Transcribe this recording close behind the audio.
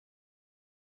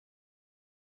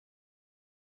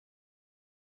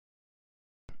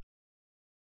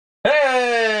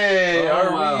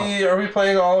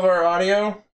playing all of our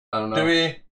audio? I don't know. Do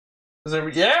we?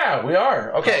 Yeah, we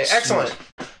are. Okay, Oh, excellent.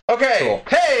 Okay, cool.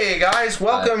 Hey guys,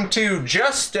 welcome to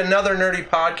Just Another Nerdy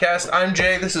Podcast. I'm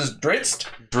Jay. This is Drizzed.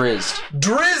 Drizzed.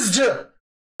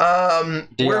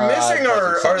 We're missing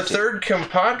our third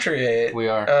compatriot. We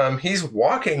are. He's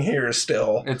walking here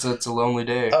still. It's a lonely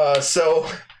day. So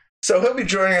he'll be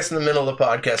joining us in the middle of the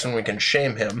podcast when we can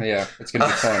shame him. Yeah, it's gonna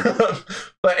be fun.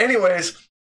 But anyways,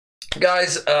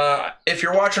 guys, if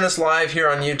you're watching us live here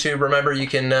on YouTube, remember you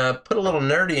can put a little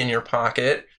nerdy in your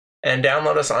pocket and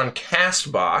download us on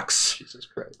Castbox. Jesus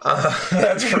Christ.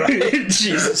 That's right.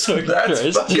 Jesus fucking That's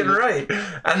Christ. fucking right.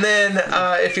 And then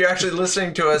if you're actually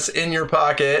listening to us in your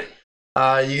pocket,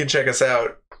 you can check us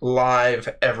out live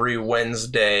every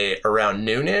Wednesday around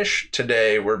noonish.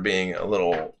 Today we're being a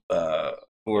little...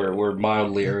 We're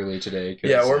mildly early today.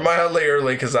 Yeah, we're mildly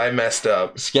early because I messed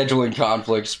up. Scheduling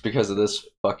conflicts because of this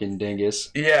fucking dingus.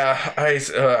 Yeah,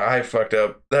 I fucked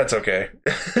up. That's okay.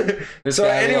 This So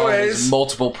guy with all anyways... his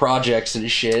multiple projects and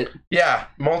shit. Yeah,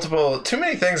 too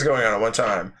many things going on at one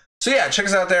time. So yeah, check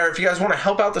us out there. If you guys want to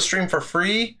help out the stream for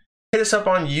free, hit us up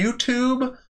on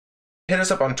YouTube, hit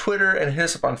us up on Twitter, and hit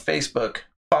us up on Facebook.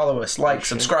 Follow us, like,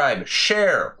 subscribe,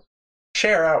 share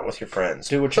out with your friends.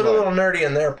 Do what you Put a like. little nerdy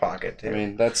in their pocket, too. I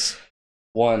mean, that is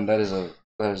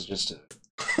just a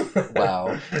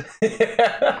wow.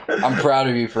 Yeah. I'm proud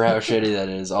of you for how shitty that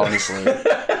is, honestly.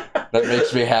 That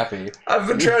makes me happy. I've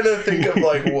been trying to think of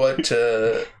like what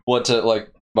to like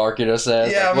market us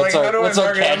as. Yeah, like, how do I what's our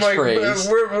market? I'm like, catchphrase?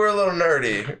 we're a little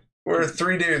nerdy. We're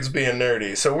three dudes being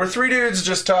nerdy. So we're three dudes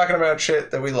just talking about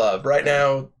shit that we love. Right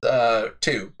now,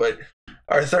 two, but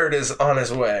our third is on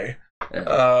his way.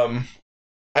 Yeah.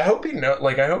 I hope he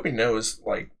knows,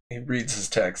 like, he reads his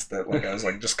text that, like, I was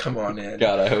like, just come on in.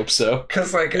 God, I hope so.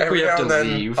 Because, like, If every we now have and to then,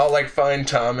 leave. I'll, like, find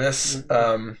Thomas,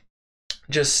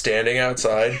 just standing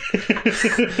outside.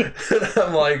 And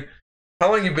I'm like,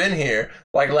 how long you been here?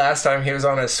 Like, last time he was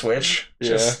on his Switch,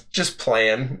 just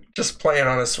playing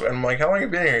on his Switch. I'm like, how long you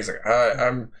been here? He's like,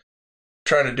 I'm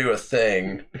trying to do a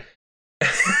thing.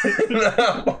 And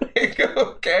I'm like,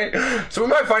 okay. So we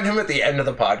might find him at the end of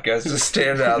the podcast, just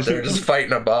standing out there, just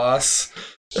fighting a boss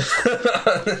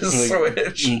on his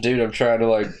Switch. Dude, I'm trying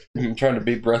to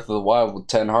beat Breath of the Wild with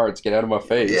 10 hearts. Get out of my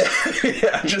face.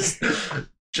 Yeah, just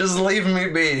leave me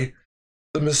be,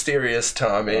 the mysterious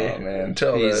Tommy. Oh man,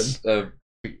 Until he's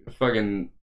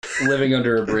fucking living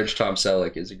under a bridge. Tom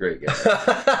Selleck is a great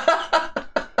guy.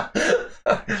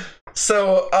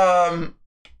 So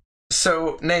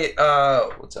Nate,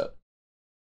 What's up?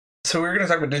 so we were gonna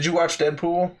talk about. Did you watch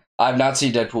Deadpool? I've not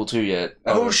seen Deadpool 2 yet.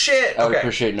 Shit! I would Okay.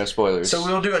 appreciate no spoilers. So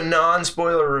we'll do a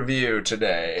non-spoiler review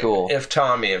today. Cool. If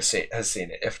Tommy has seen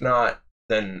it. If not,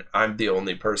 then I'm the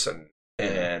only person,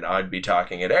 and I'd be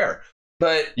talking at air.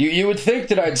 But you would think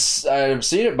that I'd have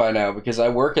seen it by now because I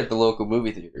work at the local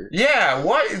movie theater. yeah,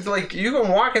 what? Like, you can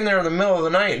walk in there in the middle of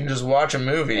the night and just watch a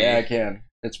movie. Yeah, I can.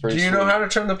 It's pretty. Do you know how to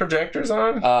turn the projectors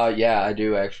on? Yeah, I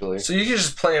do actually. So you can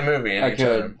just play a movie anytime. I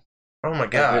could. Oh my I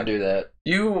god. could do that.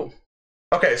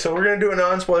 Okay, so we're gonna do a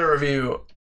non-spoiler review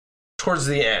towards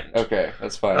the end. Okay,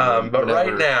 that's fine. But Whenever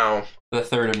right now, the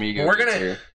third amigo. we're gets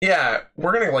gonna here.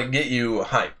 we're gonna like get you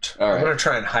hyped. All right. I'm gonna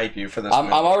try and hype you for this. I'm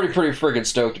movie. already pretty friggin'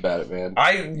 stoked about it, man.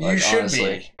 You should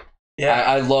honestly. be. Yeah.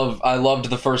 I loved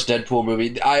the first Deadpool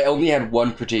movie. I only had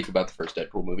one critique about the first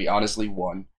Deadpool movie. Honestly,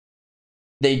 one.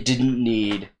 They didn't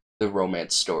need the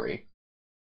romance story.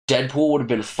 Deadpool would have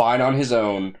been fine on his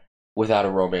own without a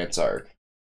romance arc.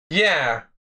 Yeah.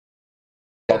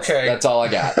 That's all I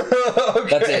got. Okay.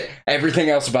 That's it. Everything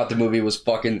else about the movie was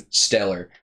fucking stellar.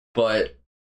 But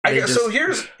So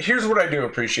here's what I do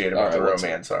appreciate about All right, the what's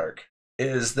romance arc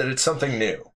is that it's something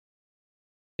new.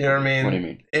 You know what I mean? What do you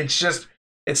mean?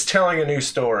 It's telling a new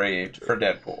story for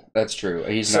Deadpool. That's true.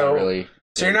 He's So- not really.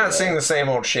 So you're not seeing the same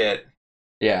old shit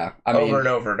Yeah, I mean, over and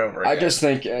over and over again. I just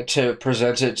think to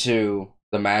present it to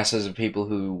the masses of people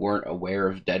who weren't aware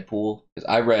of Deadpool, because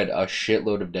I read a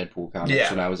shitload of Deadpool comics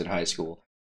when I was in high school.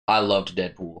 I loved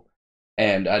Deadpool.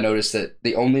 And I noticed that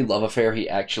the only love affair he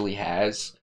actually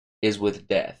has is with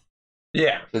Death.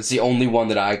 Yeah. That's the only one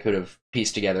that I could have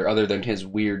pieced together, other than his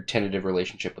weird tentative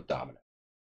relationship with Dominic.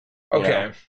 Okay. You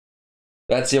know?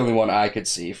 That's the only one I could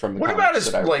see from the What comics about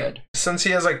his, that I like, read. since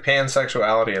he has, like,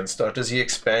 pansexuality and stuff, does he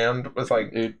expand with,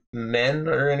 like, men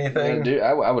or anything? Yeah, dude,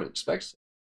 I would expect so.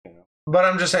 But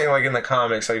I'm just saying, like, in the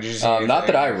comics, like, did you see anything? Not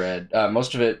that I read.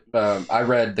 Most of it, I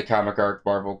read the comic arc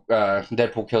Marvel,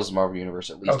 Deadpool Kills the Marvel Universe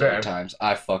at least 8 times.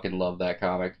 I fucking love that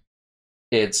comic.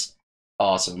 It's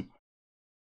awesome.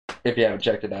 If you haven't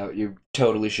checked it out, you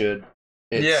totally should.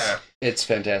 It's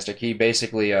fantastic. He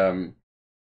basically,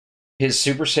 his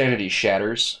super sanity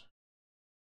shatters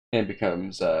and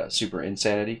becomes super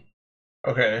insanity.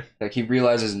 Okay. Like, he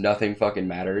realizes nothing fucking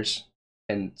matters,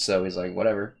 and so he's like,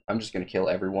 whatever, I'm just gonna kill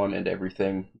everyone and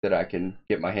everything that I can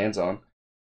get my hands on.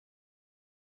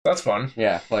 That's fun.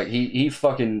 Yeah, like, he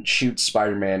fucking shoots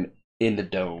Spider-Man in the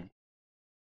dome.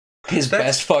 His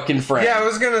best fucking friend. Yeah, I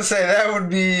was gonna say, that would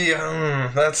be,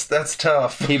 that's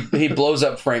tough. He blows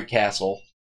up Frank Castle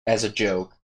as a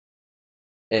joke.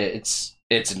 It's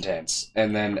intense.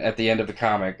 And then at the end of the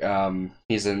comic,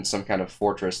 he's in some kind of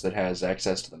fortress that has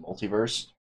access to the multiverse.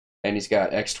 And he's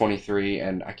got X-23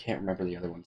 and I can't remember the other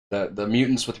ones. The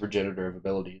mutants with regenerative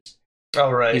abilities.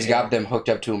 Oh, right. He's got them hooked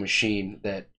up to a machine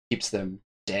that keeps them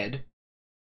dead.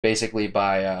 Basically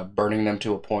by burning them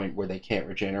to a point where they can't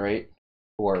regenerate.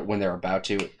 Or when they're about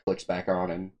to, it clicks back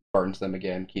on and burns them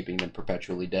again, keeping them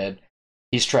perpetually dead.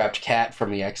 He's trapped Cat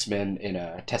from the X-Men in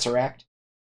a Tesseract.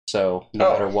 So no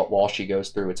matter what wall she goes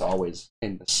through, it's always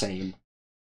in the same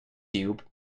cube.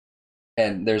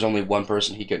 And there's only one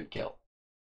person he couldn't kill.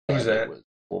 Who's that? It was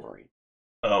Wolverine.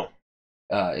 Oh.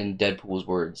 In Deadpool's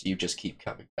words, you just keep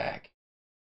coming back.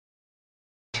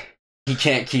 He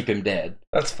can't keep him dead.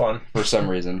 That's fun. For some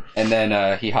reason. And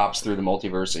then he hops through the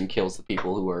multiverse and kills the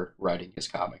people who are writing his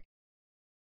comic.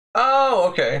 Oh,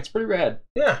 okay. It's pretty rad.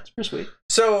 Yeah. It's pretty sweet.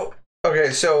 So,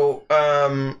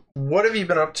 what have you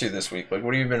been up to this week? Like,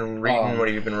 what have you been reading? What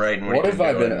have you been writing? What have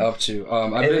I been up to?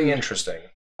 Anything interesting?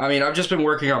 I mean, I've just been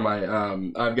working on my.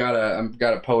 I've got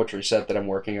a poetry set that I'm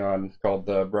working on called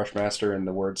the Brushmaster and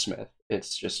the Wordsmith.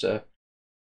 It's just a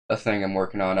thing I'm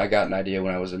working on. I got an idea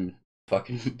when I was in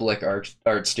fucking Blick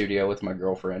art studio with my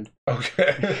girlfriend.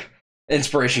 Okay.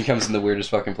 Inspiration comes in the weirdest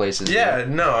fucking places. Yeah,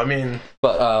 no, I mean...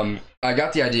 But I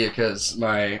got the idea because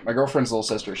my girlfriend's little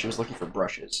sister, she was looking for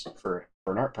brushes for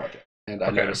an art project. And I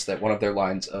noticed that one of their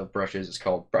lines of brushes is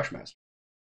called Brushmaster.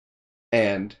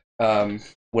 And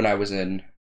when I was in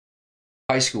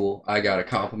high school, I got a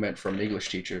compliment from an English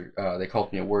teacher. They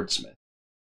called me a wordsmith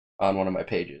on one of my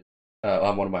pages,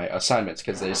 on one of my assignments,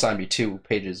 because they assigned me 2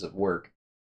 pages of work.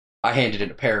 I handed in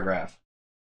a paragraph,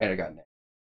 and it got an A.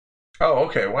 Oh,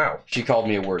 okay, wow. She called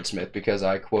me a wordsmith because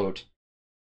I, quote,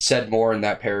 said more in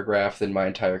that paragraph than my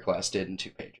entire class did in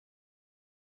 2 pages.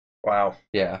 Wow.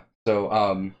 Yeah.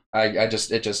 So, I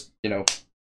just, you know...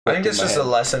 I think it's just a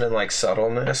lesson in, like,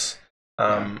 subtleness.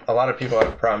 A lot of people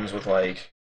have problems with,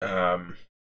 like, I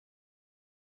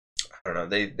don't know,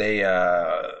 they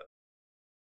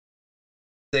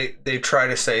try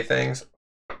to say things.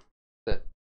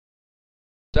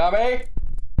 Tommy?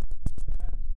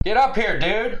 Get up here,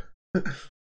 dude!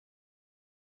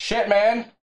 Shit, man.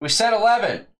 We said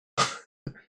 11.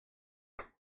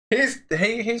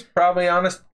 He's probably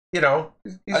honest, you know.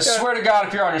 I swear to God,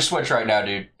 if you're on your Switch right now,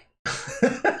 dude.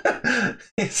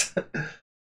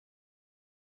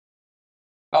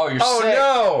 Oh, you're sick.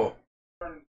 Oh,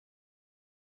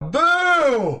 no!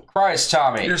 Boo! Christ,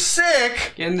 Tommy. You're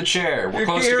sick! Get in the chair. We're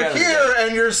close together. You're here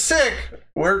and you're sick.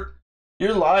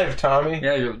 You're live, Tommy.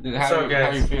 Yeah, how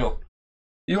do you feel?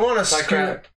 You want to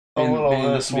scoot a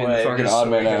little this way? Fucking odd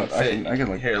man out. I can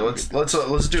like here. Let's do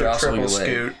a triple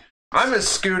scoot. I'm as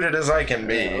scooted as I can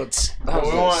be. Yeah,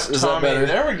 we want Tommy.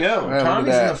 There we go. Yeah,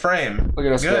 Tommy's in the frame. Look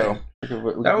at us go.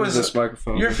 That was this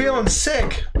microphone. You're feeling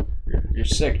sick. You're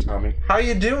sick, Tommy. How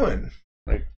you doing?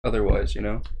 Like otherwise, you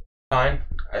know. Fine.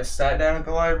 I sat down at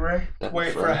the library,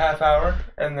 wait for a half hour,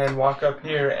 and then walk up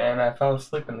here, and I fell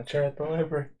asleep in the chair at the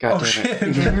library. God damn shit!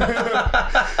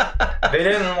 They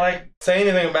didn't say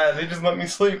anything about it. They just let me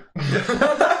sleep.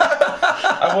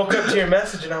 I woke up to your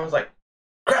message, and I was like,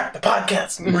 "Crap, the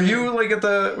podcast." Were you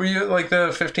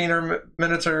the 15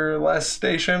 minutes or less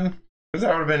station? Because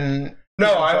that would have been.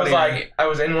 No, I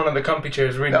was in one of the comfy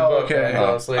chairs reading a book. Okay. And I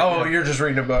fell asleep. Oh, you're just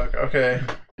reading a book. Okay.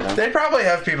 Yeah. They probably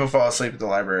have people fall asleep at the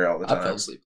library all the time. I fell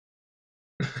asleep.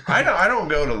 I don't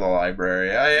go to the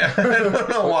library. I don't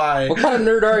know why. What kind of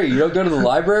nerd are you? You don't go to the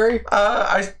library?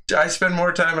 I spend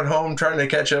more time at home trying to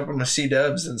catch up on my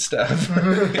C-dubs and stuff.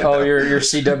 Oh, your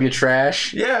CW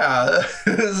trash? Yeah.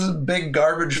 This is a big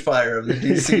garbage fire of the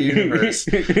DC universe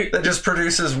that just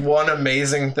produces one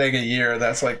amazing thing a year.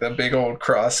 That's like the big old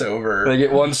crossover. They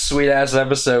get one sweet-ass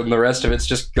episode and the rest of it's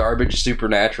just garbage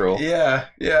Supernatural. Yeah,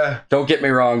 yeah. Don't get me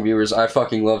wrong, viewers. I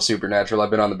fucking love Supernatural.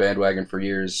 I've been on the bandwagon for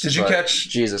years. Did you catch...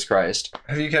 Jesus Christ.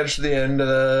 Have you catch the end of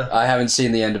the... I haven't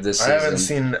seen the end of this season. I haven't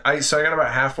seen... So I got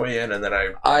about halfway in and then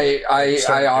I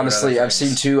honestly, I've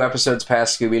seen 2 episodes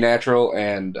past Scooby Natural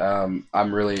and I'm not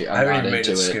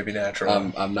into it. Scooby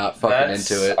Natural. I'm not fucking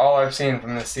into it. All I've seen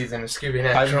from this season is Scooby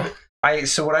Natural.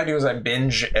 So what I do is I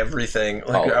binge everything.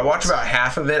 I watch about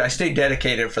half of it. I stay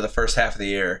dedicated for the first half of the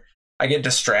year. I get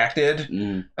distracted,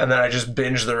 and then I just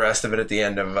binge the rest of it at the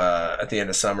end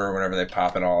of summer whenever they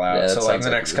pop it all out. Yeah, so like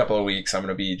the next couple of weeks, I'm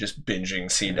gonna be just binging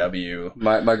CW.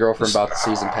 My girlfriend bought the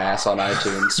season pass on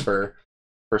iTunes for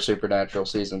Supernatural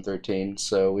season 13,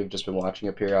 so we've just been watching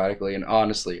it periodically, and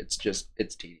honestly, it's tedious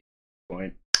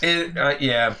point.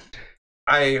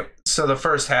 So the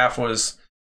first half was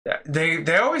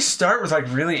they always start with like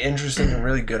really interesting and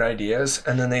really good ideas,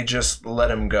 and then they just let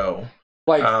them go.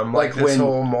 Like this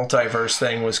whole multiverse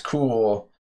thing was cool.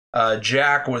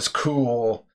 Jack was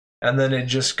cool, and then it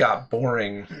just got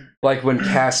boring. Like when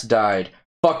Cass died,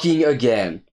 fucking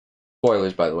again.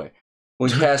 Spoilers, by the way. When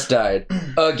Cass died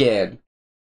again,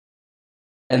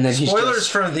 and then spoilers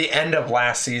for the end of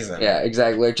last season. Yeah,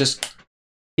 exactly. Just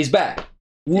he's back.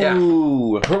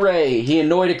 Woo! Yeah. Hooray! He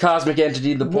annoyed a cosmic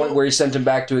entity to the point where he sent him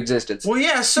back to existence. Well,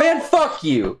 yeah, so... Man, fuck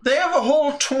you! They have a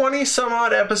whole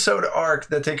 20-some-odd episode arc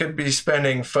that they could be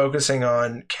spending focusing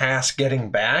on Cass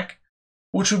getting back,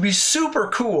 which would be super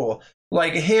cool.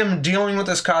 Like, him dealing with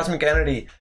this cosmic entity,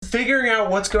 figuring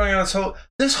out what's going on.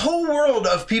 This whole world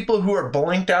of people who are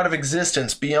blinked out of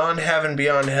existence, beyond heaven,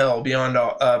 beyond hell, beyond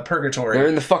purgatory. They're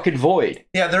in the fucking void.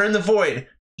 Yeah, they're in the void.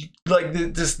 Like,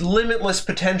 this limitless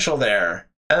potential there.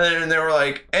 And then they were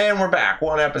like, and we're back,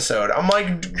 one episode. I'm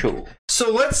like, cool.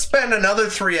 So let's spend another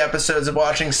 3 episodes of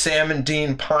watching Sam and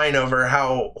Dean pine over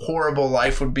how horrible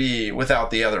life would be without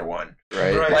the other one.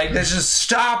 Right. Like, just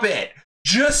stop it.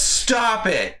 Just stop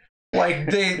it.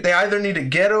 Like, they either need to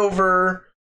get over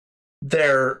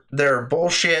their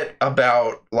bullshit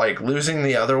about like losing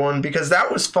the other one, because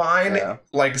that was fine. Yeah.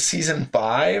 Like season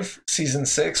 5, season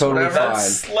 6, totally whatever. Fine.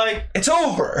 That's like it's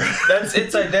over. That's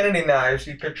its identity now. I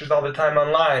see pictures all the time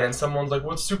online, and someone's like,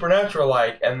 "What's Supernatural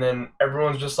like?" And then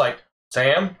everyone's just like,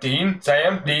 "Sam, Dean,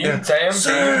 Sam, Dean, yeah.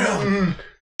 Sam,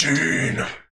 Dean,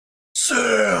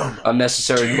 Sam."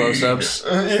 Unnecessary close-ups.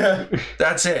 Yeah,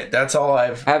 that's it. That's all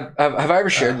I've. Have I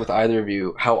ever shared with either of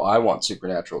you how I want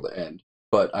Supernatural to end?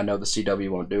 But I know the CW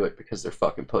won't do it because they're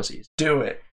fucking pussies. Do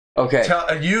it. Okay.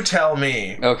 You tell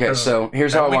me. Okay, so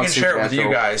here's how I want Supernatural. We can share it with you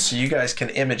guys, so you guys can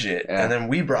image it, and then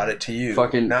we brought it to you.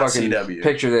 Not CW.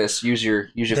 Picture this. Use your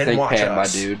think pan, my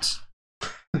dudes.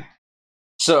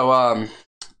 So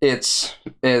it's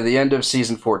the end of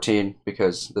season 14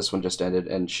 because this one just ended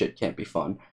and shit can't be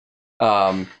fun.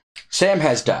 Sam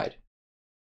has died.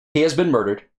 He has been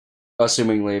murdered,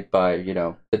 assumingly by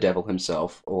the devil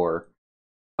himself or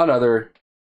another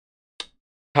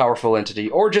powerful entity,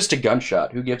 or just a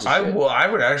gunshot. Who gives a shit? Well, I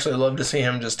would actually love to see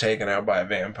him just taken out by a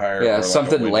vampire. Yeah, or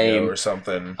something like lame or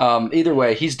something. Either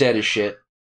way, he's dead as shit.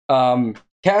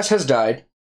 Cass has died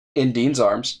in Dean's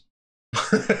arms.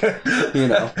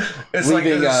 It's like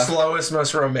the slowest,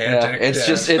 most romantic. Yeah, it's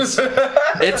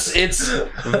death. it's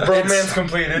romance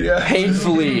completed. Yeah.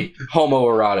 Painfully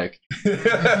homoerotic.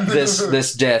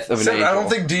 This death of an angel. I don't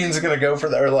think Dean's gonna go for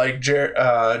that, or like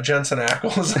Jensen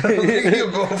Ackles. I don't think he'll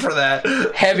go for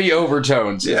that. Heavy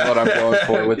overtones is what I'm going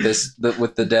for with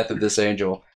with the death of this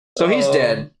angel. So he's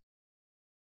dead.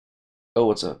 Oh,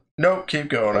 what's up? Nope, keep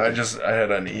going. Okay. I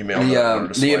had an email.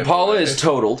 The Impala is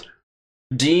totaled.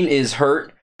 Dean is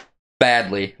hurt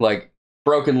badly, like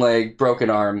broken leg, broken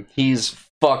arm. He's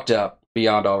fucked up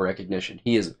beyond all recognition.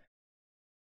 He is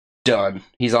done.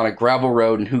 He's on a gravel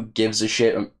road in Who Gives a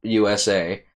Shit,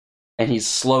 USA, and he's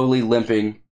slowly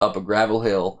limping up a gravel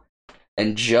hill.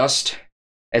 And just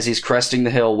as he's cresting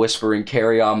the hill, whispering,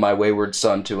 "Carry on, my wayward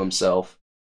son," to himself,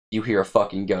 you hear a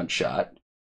fucking gunshot.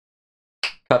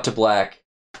 Cut to black.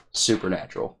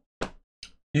 Supernatural.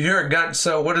 You hear a gun.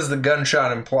 So, what does the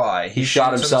gunshot imply? He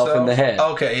shot himself in the head.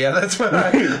 Okay, yeah, that's what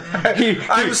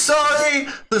I'm sorry.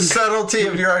 The subtlety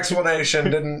of your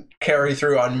explanation didn't carry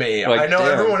through on me. I know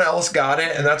everyone else got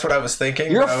it, and that's what I was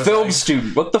thinking. You're a film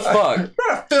student. What the fuck? I'm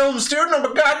not a film student. I'm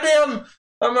a goddamn.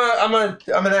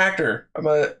 I'm an actor. I'm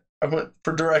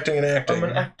for directing and acting. I'm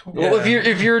an actor. Well,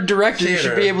 if you're a director, you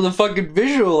should be able to fucking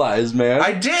visualize, man.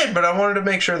 I did, but I wanted to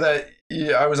make sure that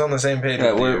I was on the same page.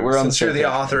 Yeah, we're on the same page. You're the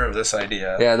author of this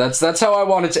idea. Yeah, that's how I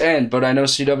want it to end, but I know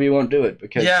CW won't do it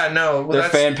because they're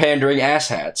fan pandering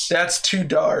asshats. That's too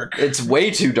dark. It's way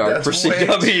too dark for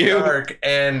CW. Way too dark,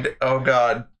 and oh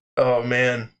god, oh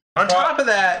man. On top of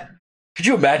that. Could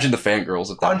you imagine the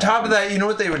fangirls at that? On top of that, you know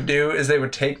what they would do is they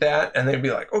would take that and they'd be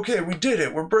like, okay, we did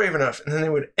it. We're brave enough. And then they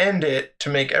would end it to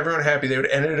make everyone happy. They would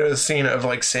end it at a scene of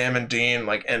like Sam and Dean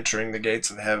like entering the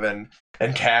gates of heaven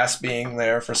and Cass being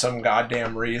there for some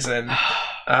goddamn reason.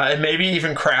 And maybe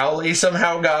even Crowley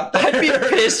somehow got there. I'd be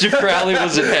pissed if Crowley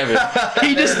was in heaven.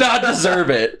 He does not deserve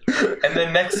it. And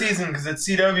then next season, because it's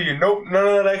CW, nope, none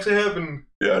of that actually happened.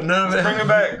 Yeah, none of it. Bring it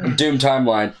back. Doom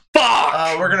timeline.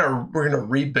 Fuck! We're gonna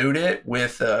reboot it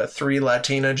with 3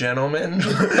 Latina gentlemen.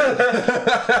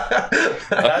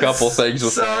 A couple things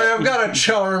with Sorry, I've got a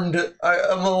charmed.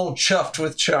 I'm a little chuffed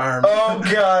with charm. Oh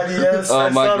god, yes. Oh,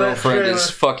 my girlfriend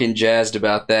is fucking jazzed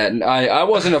about that, and I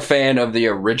wasn't a fan of the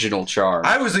original Charm.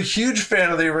 I was a huge fan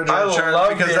of the original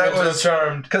Charm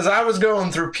Charmed because I was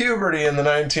going through puberty in the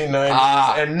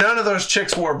 1990s, and none of those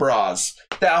chicks wore bras.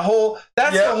 That's the whole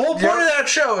point of that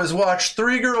show is watch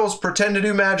 3 girls pretend to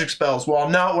do magic spells while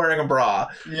not wearing a bra.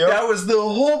 That was the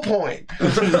whole point.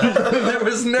 There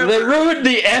was never. They ruined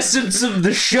the essence of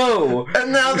the show.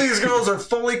 And now these girls are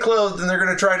fully clothed and they're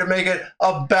going to try to make it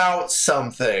about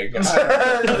something.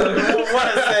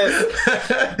 What is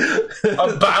this?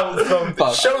 About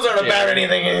something. Shows aren't about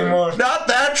anything anymore. Not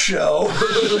that show.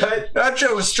 That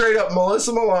show was straight up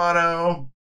Melissa Milano.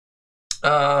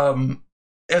 And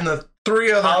the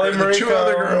 2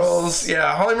 other girls.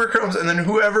 Yeah, Holly Marie Combs, and then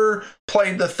whoever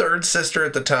played the third sister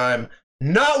at the time,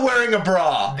 not wearing a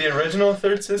bra. The original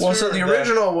third sister? Well, so the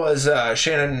original was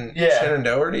Shannon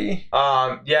Doherty.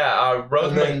 Rose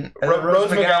McGowan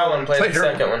played the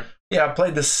second one. Yeah,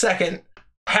 played the second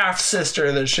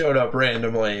half-sister that showed up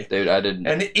randomly. Dude, I didn't.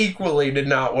 And equally did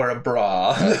not wear a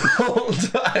bra the whole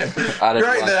time.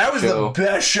 That was the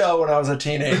best show when I was a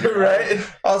teenager. Right?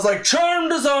 I was like,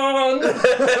 Charmed is on!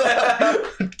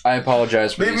 I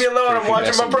apologize for Leave me alone, I'm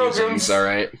watching my programs.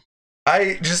 Alright.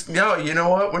 You know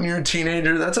what? When you're a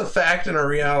teenager, that's a fact and a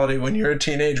reality. When you're a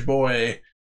teenage boy,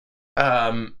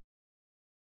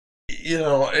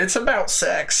 it's about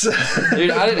sex.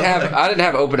 Dude, I didn't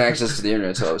have open access to the internet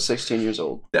until I was 16 years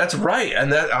old. That's right,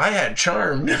 and that I had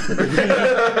Charmed.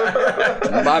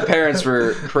 My parents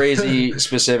were crazy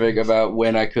specific about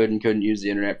when I could and couldn't use the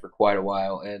internet for quite a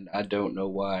while, and I don't know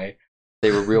why. They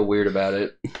were real weird about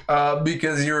it.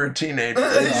 Because you were a teenager.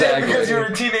 Exactly. Because you were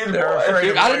a teenager.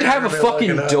 Dude, I didn't have a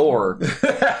fucking door.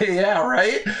 Yeah,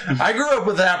 right? I grew up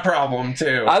with that problem,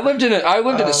 too. I lived in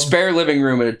a spare living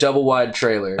room in a double wide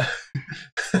trailer.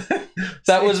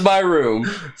 That was my room.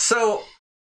 So,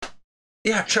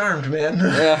 yeah, Charmed, man.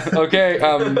 Yeah, okay.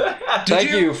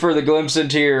 Thank you for the glimpse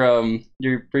into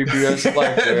your previous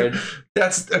life, Jared.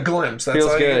 That's a glimpse. That's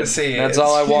Feels all good. you get to see. That's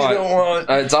all I want.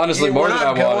 It's honestly more than I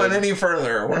want. We're not going any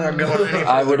further.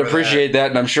 I would appreciate that,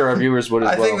 and I'm sure our viewers would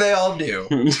as well. I think they all do.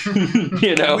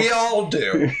 We all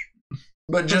do.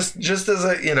 But just as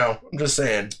I'm just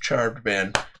saying, Charmed,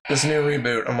 man. This new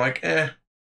reboot, I'm like, eh.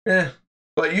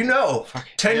 But 10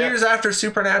 years after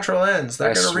Supernatural ends,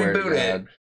 they're going to reboot it.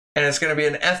 And it's going to be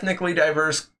an ethnically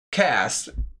diverse cast.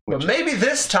 But maybe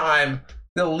this time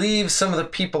they'll leave some of the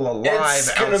people alive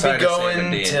outside of San It's going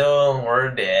to be going till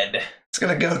we're dead. It's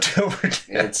going to go till we're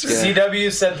dead.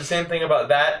 CW said the same thing about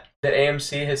that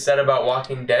AMC has said about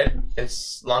Walking Dead.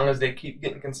 As long as they keep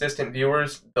getting consistent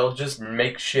viewers, they'll just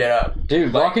make shit up.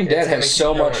 Dude, Walking Dead has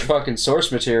so much fucking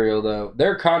source material, though.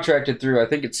 They're contracted through, I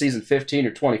think it's season 15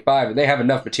 or 25, and they have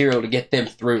enough material to get them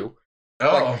through.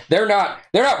 Oh. Like, they're not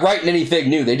writing anything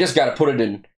new. They just got to put it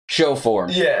in show form.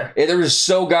 Yeah. There is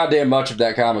so goddamn much of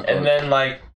that comic book. And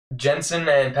then, Jensen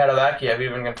and Padalecki have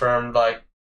even confirmed,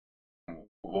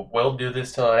 we'll do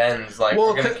this till it ends. We're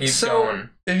going to keep going.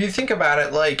 If you think about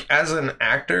it, as an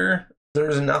actor,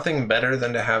 there's nothing better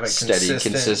than to have a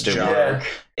consistent job. Yeah.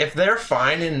 If they're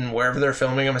fine in wherever they're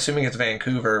filming, I'm assuming it's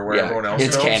Vancouver, where everyone else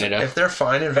it's films. Canada. If they're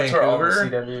fine in That's Vancouver, where all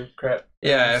the CW crap.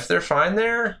 Yeah, if they're fine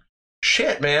there,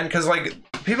 shit, man. Because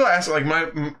people ask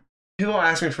people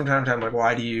ask me from time to time,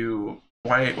 why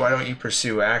don't you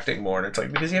pursue acting more? And it's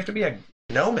because you have to be a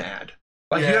nomad.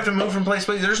 You have to move from place to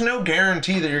place. There's no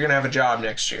guarantee that you're gonna have a job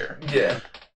next year. Yeah.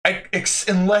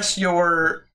 Unless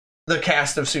you're the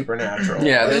cast of Supernatural.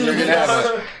 Yeah, then you're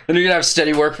gonna have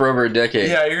steady work for over a decade.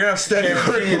 Yeah, you're gonna have steady work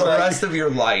for the rest of your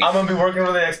life. I'm gonna be working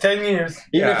for the next 10 years.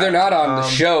 Even if they're not on the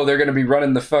show, they're gonna be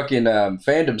running the fucking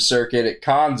fandom circuit at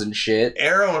cons and shit.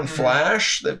 Arrow and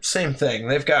Flash, the same thing.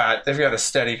 They've got a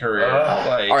steady career.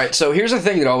 All right, so here's the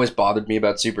thing that always bothered me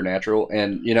about Supernatural,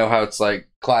 and you know how it's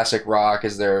classic rock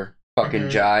is their fucking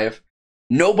jive.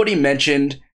 Nobody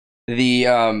mentioned the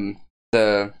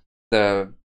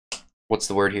what's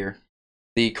the word here?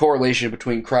 The correlation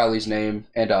between Crowley's name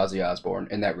and Ozzy Osbourne,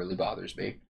 and that really bothers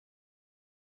me.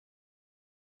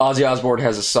 Ozzy Osbourne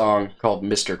has a song called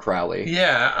Mr. Crowley.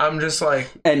 Yeah, I'm just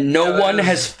and no one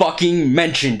has fucking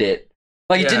mentioned it.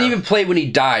 It didn't even play when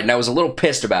he died, and I was a little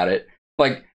pissed about it.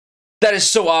 That is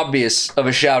so obvious of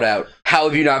a shout out. How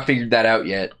have you not figured that out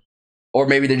yet? Or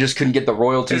maybe they just couldn't get the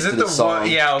royalties to the song.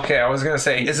 Yeah, okay. I was gonna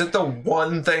say, is it the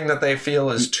one thing that they feel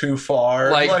is too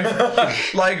far? Like,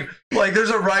 there's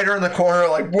a writer in the corner,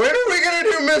 like, when are we gonna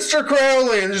do Mr.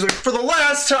 Crowley? And he's like, for the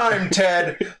last time,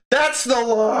 Ted, that's the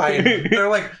line. They're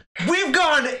like, we've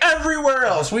gone everywhere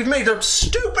else. We've made up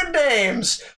stupid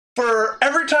names for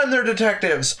every time they're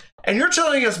detectives. And you're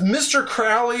telling us Mr.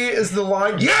 Crowley is the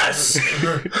line? Yes!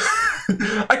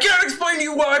 I can't explain to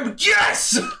you why, but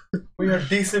yes! We are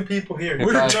decent people here.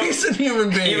 We're decent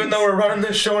human beings. Even though we're running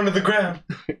this show into the ground.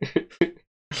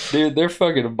 Dude, they're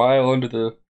fucking a mile under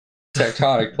the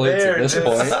tectonic plates at this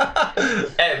point.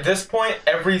 At this point,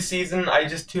 every season, I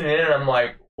just tune in and I'm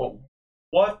like, well,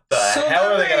 what the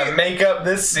hell are they going to make up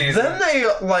this season?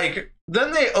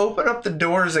 Then they open up the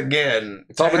doors again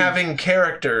to having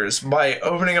characters by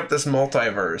opening up this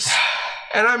multiverse.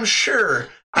 And I'm sure,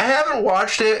 I haven't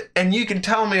watched it, and you can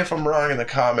tell me if I'm wrong in the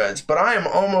comments, but I am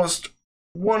almost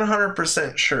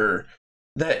 100% sure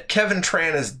that Kevin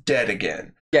Tran is dead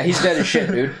again. Yeah, he's dead as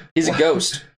shit, dude. He's a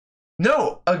ghost.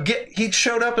 No, he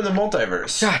showed up in the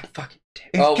multiverse. God fucking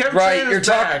damn. Oh, Kevin right,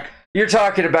 you're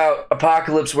talking about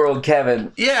Apocalypse World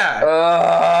Kevin.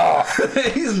 Yeah.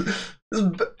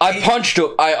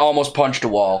 I almost punched a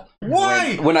wall.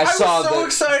 Why? When I saw was so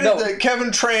excited that Kevin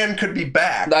Tran could be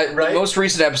back. The most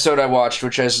recent episode I watched,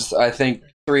 which is, I think,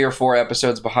 3 or 4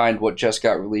 episodes behind what just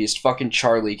got released, fucking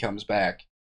Charlie comes back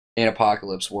in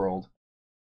Apocalypse World.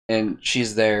 And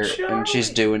she's there, and she's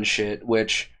doing shit,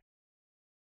 which...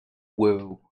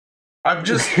 Woo.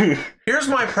 Here's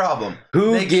my problem.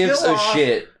 Who gives a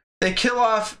shit? They kill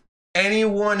off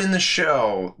anyone in the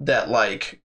show that,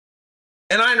 like...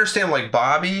 And I understand, like,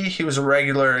 Bobby, he was a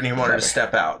regular and he wanted to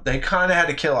step out. They kind of had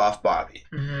to kill off Bobby.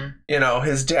 Mm-hmm. You know,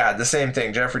 his dad, the same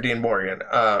thing, Jeffrey Dean Morgan,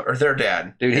 or their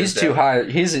dad. Dude, he's too high.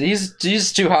 He's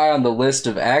too high on the list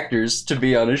of actors to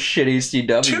be on a shitty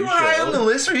CW show. Too high on the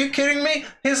list? Are you kidding me?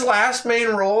 His last main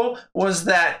role was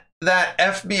that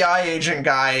FBI agent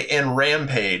guy in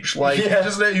Rampage. Like,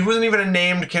 he wasn't even a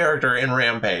named character in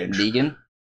Rampage. Negan?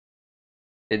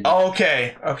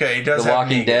 Okay, he does The have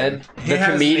Walking Negan. Dead, the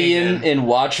comedian in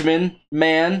Watchmen,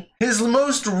 man. His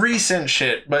most recent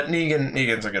shit, but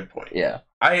Negan's a good point. Yeah,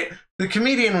 the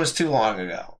comedian was too long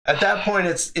ago. At that point,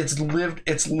 it's lived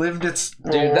its.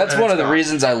 Dude, that's one of the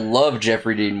reasons I love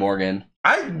Jeffrey Dean Morgan.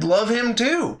 I love him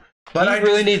too. But he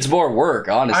really needs more work,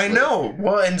 honestly. I know.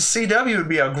 Well, and CW would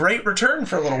be a great return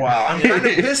for a little while. I'm kind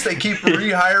of pissed they keep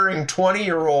rehiring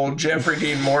 20-year-old Jeffrey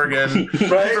Dean Morgan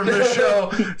from the show.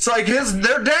 It's like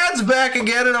their dad's back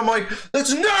again, and I'm like,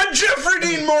 it's not Jeffrey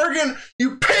Dean Morgan.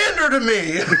 You pander to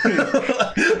me.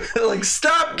 Like,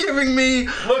 stop giving me.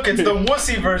 Look, it's the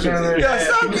wussy version of their dad. Yeah,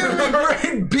 stop giving me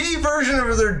grade B version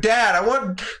of their dad.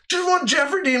 I just want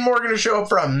Jeffrey Dean Morgan to show up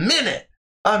for a minute.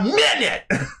 A minute!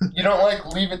 You don't like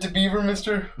Leave It to Beaver,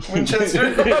 Mr.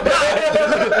 Winchester?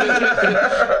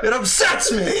 It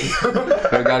upsets me!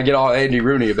 I gotta get all Andy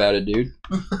Rooney about it, dude.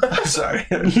 I'm sorry.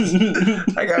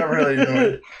 I gotta really do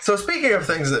it. So speaking of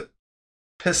things that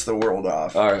piss the world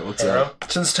off. Alright, what's up?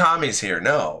 Since Tommy's here,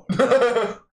 no.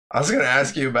 I was gonna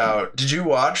ask you about, did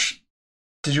you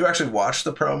actually watch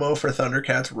the promo for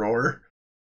Thundercats Roar?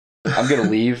 I'm gonna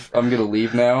leave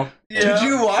now. Yeah. Did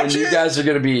you watch it? You guys are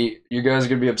gonna be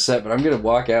upset, but I'm gonna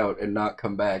walk out and not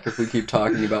come back if we keep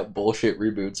talking about bullshit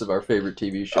reboots of our favorite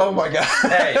TV shows. Oh my god.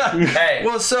 Hey.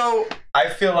 Well, so I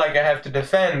feel like I have to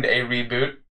defend a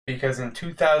reboot because in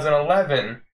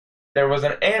 2011 there was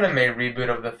an anime reboot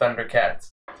of the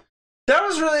Thundercats. That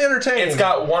was really entertaining. It's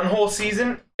got one whole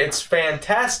season. It's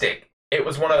fantastic. It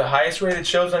was one of the highest rated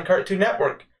shows on Cartoon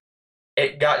Network.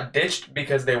 It got ditched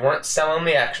because they weren't selling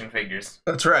the action figures.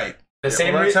 That's right. That's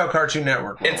how Cartoon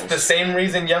Network rolls. It's the same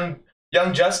reason Young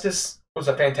Justice was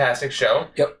a fantastic show.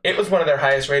 Yep. It was one of their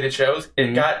highest rated shows.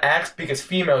 It got axed because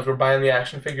females were buying the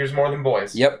action figures more than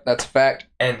boys. Yep, that's a fact.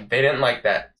 And they didn't like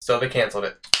that, so they canceled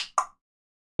it.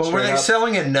 But were they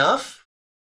selling enough?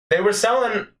 They were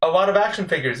selling a lot of action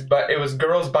figures, but it was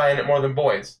girls buying it more than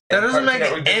boys. That doesn't make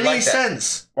any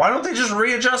sense. Why don't they just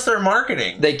readjust their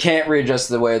marketing? They can't readjust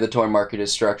the way the toy market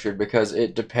is structured because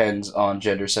it depends on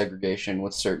gender segregation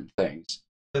with certain things.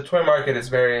 The toy market is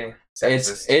very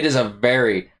sexist. It is a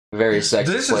very, very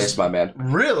sexist place, my man.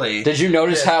 Really? Did you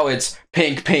notice how it's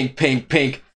pink, pink, pink,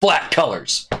 pink, flat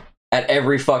colors at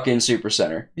every fucking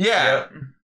supercenter? Yeah. Yep.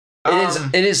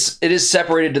 It is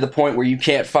separated to the point where you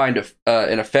can't find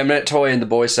an effeminate toy in the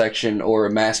boy section or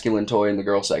a masculine toy in the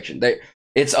girl section.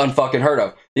 It's unfucking heard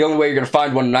of. The only way you're gonna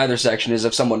find one in either section is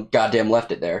if someone goddamn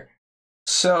left it there.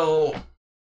 So,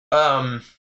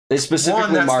 they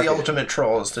specifically that's market the ultimate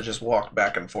troll is to just walk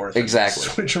back and forth. Exactly.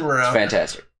 And switch them around. It's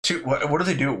fantastic. What do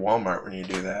they do at Walmart when you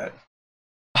do that?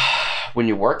 when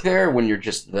you work there, or when you're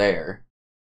just there?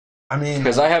 I mean,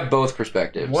 because I have both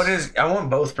perspectives. I want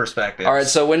both perspectives. All right,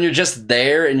 so when you're just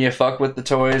there and you fuck with the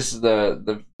toys,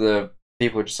 the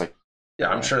people are just like, yeah,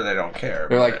 I'm sure they don't care.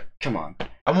 They're like, come on.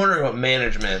 I'm wondering what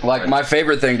management. Like my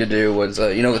favorite thing to do was,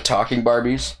 the talking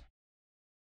Barbies.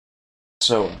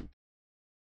 So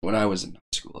when I was in high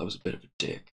school, I was a bit of a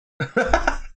dick.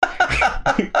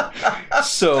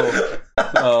 So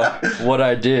what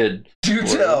I did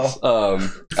was,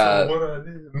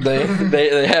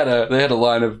 they had a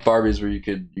line of Barbies where you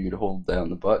could hold down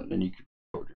the button and you could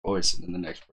record your voice, and then the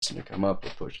next person to come up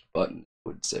would push the button,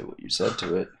 would say what you said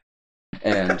to it.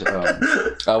 And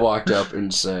I walked up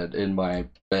and said in my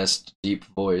best deep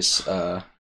voice,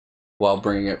 while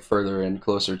bringing it further and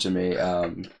closer to me,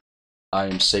 I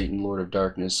am Satan, Lord of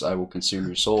Darkness, I will consume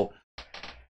your soul.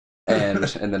 And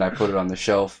then I put it on the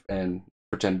shelf and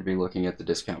pretended to be looking at the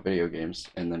discount video games.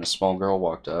 And then a small girl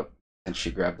walked up and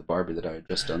she grabbed the Barbie that I had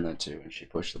just done that to, and she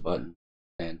pushed the button.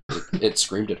 And it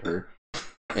screamed at her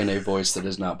in a voice that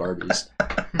is not Barbie's.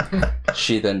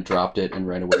 She then dropped it and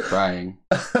ran away crying.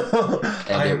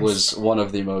 And it was one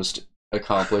of the most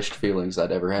accomplished feelings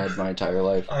I'd ever had in my entire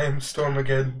life. I am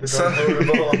Stormageddon, the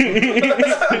downloadable.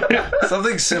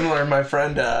 Something similar, my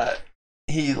friend,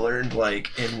 he learned,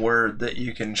 like, in Word that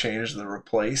you can change the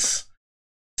replace.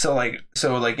 So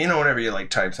whenever you, like,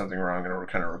 type something wrong, it'll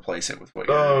kind of replace it with what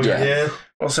you're doing. Yeah.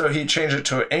 Well, so he changed it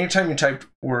to, anytime you typed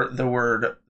the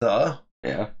word "the,"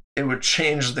 yeah, it would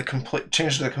change the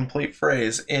complete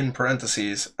phrase in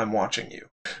parentheses, "I'm watching you."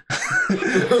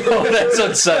 Oh, that's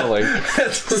unsettling.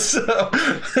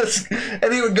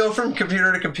 And he would go from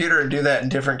computer to computer and do that in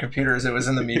different computers. It was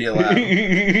in the media lab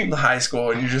in the high school,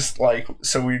 and you just, like,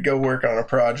 so we'd go work on a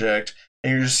project,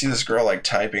 and you just see this girl, like,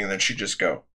 typing, and then she'd just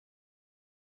go.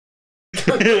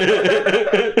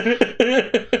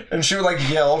 And she would, like,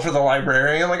 yell for the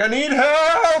librarian, like, "I need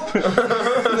help!"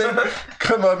 And then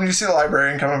come up and you see the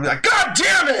librarian come up and be like, "God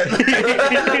damn it!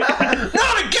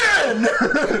 Not again!"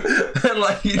 And,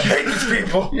 like, you hate these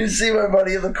people. You see my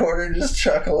buddy in the corner just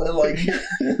chuckling, like,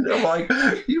 I'm like,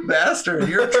 "You bastard,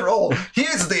 you're a troll."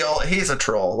 He's a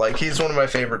troll. Like, he's one of my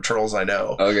favorite trolls I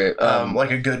know. Okay.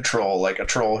 Like a good troll, like a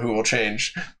troll who will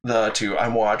change to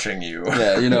 "I'm watching you."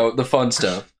 Yeah, the fun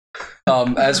stuff.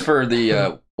 As for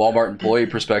the Walmart employee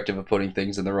perspective of putting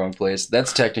things in the wrong place,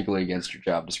 that's technically against your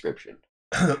job description.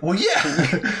 Well,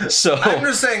 yeah. So I'm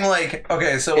just saying, like,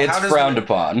 okay, so it's frowned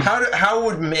upon. How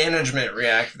would management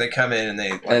react if they come in and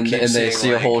they they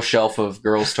see, like, a whole shelf of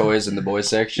girls' toys in the boys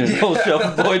section, a whole shelf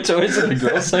of boy toys in the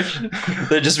girls section?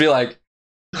 They'd just be like,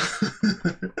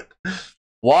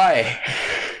 "Why?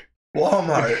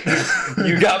 Walmart,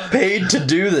 you got paid to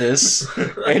do this,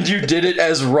 and you did it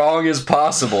as wrong as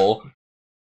possible.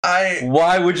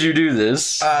 Why would you do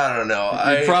this?" I don't know.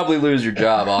 You'd probably lose your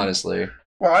job, honestly.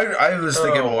 Well, I was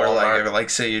thinking more like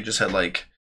say you just had, like,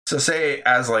 so say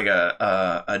as, like,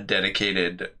 a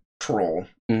dedicated troll,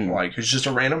 like, who's just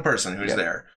a random person who's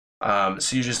there.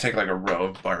 So you just take, like, a row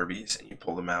of Barbies and you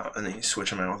pull them out, and then you switch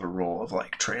them out with a roll of,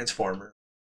 like, Transformer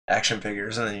action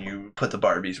figures, and then you put the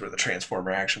Barbies where the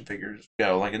Transformer action figures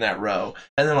go, like, in that row,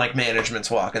 and then, like, management's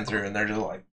walking through and they're just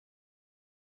like,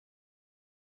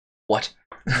 "What?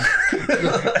 Who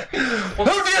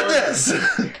did this?"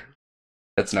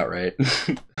 That's not right.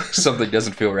 Something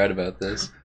doesn't feel right about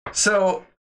this. So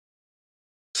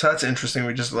that's interesting.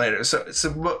 We just landed. So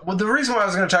the reason why I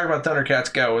was going to talk about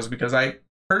Thundercats Go was because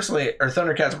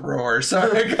Thundercats Roar.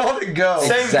 Sorry, I called it Go.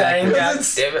 Same thing.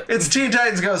 It's Teen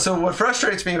Titans Go. So what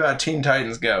frustrates me about Teen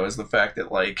Titans Go is the fact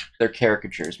that, like, they're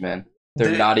caricatures, man.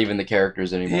 They're not even the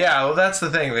characters anymore. Yeah, well, that's the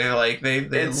thing.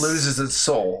 It loses its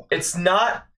soul. It's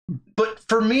not. But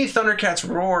for me, Thundercats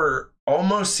Roar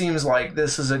almost seems like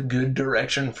this is a good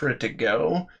direction for it to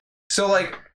go. So,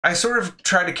 like, I sort of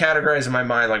try to categorize in my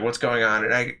mind, like, what's going on,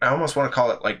 and I almost want to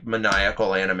call it, like,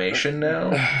 maniacal animation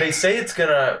now. They say it's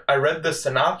gonna, I read the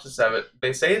synopsis of it,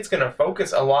 they say it's gonna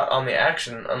focus a lot on the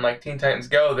action, unlike Teen Titans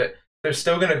Go, that there's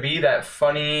still gonna be that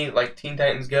funny, like, Teen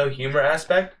Titans Go humor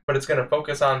aspect, but it's gonna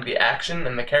focus on the action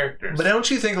and the characters. But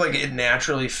don't you think, like, it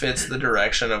naturally fits the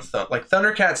direction of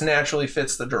Thundercats naturally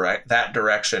fits that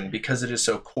direction because it is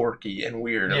so quirky and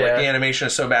weird, and, like, the animation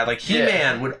is so bad. Like,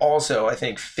 He-Man would also, I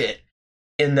think, fit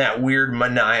in that weird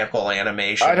maniacal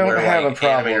animation. I don't have like, a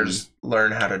problem animators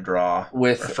learn how to draw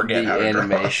with or forget the how to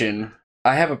animation. Draw.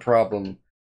 I have a problem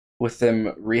with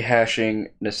them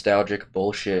rehashing nostalgic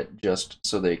bullshit just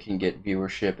so they can get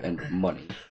viewership and money.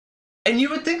 And you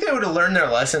would think they would have learned their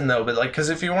lesson, though, but, like, because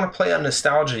if you want to play on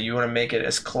nostalgia, you want to make it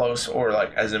as close or,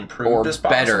 like, as improved as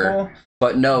possible. Better.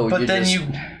 But no, but then you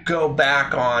go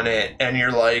back on it and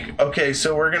you're like, okay,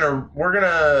 so we're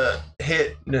gonna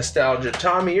hit nostalgia.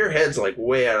 Tommy, your head's like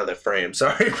way out of the frame.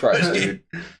 Sorry, Christ, dude.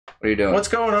 What are you doing? What's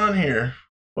going on here?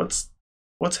 What's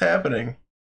happening?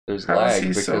 There's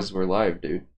lag because we're live,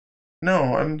 dude.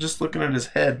 No, I'm just looking at his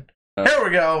head. Oh. There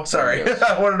we go. Sorry,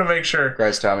 I wanted to make sure.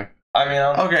 Christ, Tommy. I mean,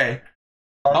 okay.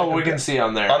 We can see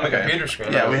on there. On the computer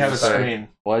screen. Yeah, we have a screen.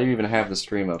 Why do you even have the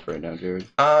stream up right now, Jared?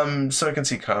 So I can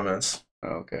see comments.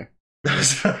 Oh, okay.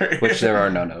 Sorry. Which there are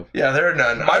none of. Yeah, there are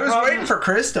none. I was waiting for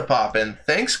Chris to pop in.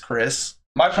 Thanks, Chris.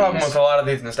 My problem with a lot of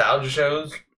these nostalgia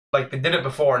shows, like they did it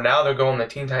before, now they're going the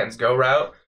Teen Titans Go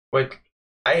route. Which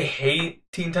I hate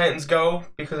Teen Titans Go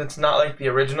because it's not like the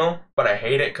original, but I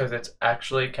hate it because it's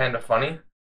actually kind of funny.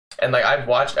 And like I've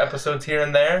watched episodes here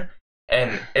and there,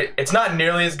 and it's not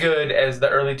nearly as good as the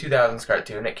early 2000s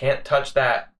cartoon. It can't touch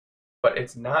that. But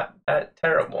it's not that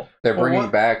terrible. They're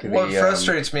bringing back the... What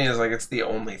frustrates me is, like, it's the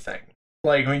only thing.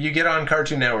 Like, when you get on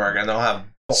Cartoon Network and they'll have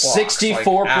blocks,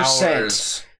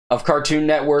 64% of Cartoon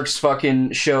Network's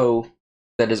fucking show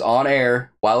that is on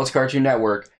air while it's Cartoon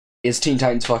Network is Teen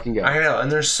Titans fucking Go. I know,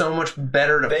 and there's so much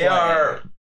better to play. They are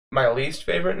my least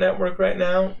favorite network right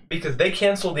now because they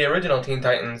canceled the original Teen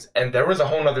Titans and there was a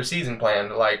whole other season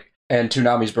planned, like... And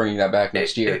Toonami's bringing that back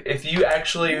next year. If you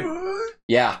actually...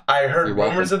 Yeah. I heard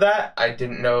rumors of that. I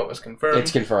didn't know it was confirmed.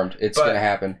 It's confirmed. It's going to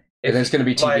happen. And it's going to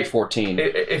be TV-14.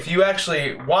 If you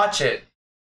actually watch it,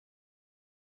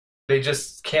 they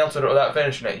just canceled it without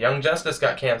finishing it. Young Justice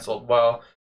got canceled. Well,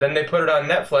 then they put it on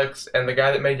Netflix, and the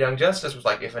guy that made Young Justice was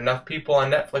like, if enough people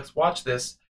on Netflix watch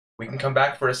this, we can come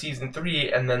back for a season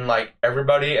 3, and then like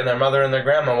everybody and their mother and their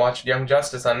grandma watched Young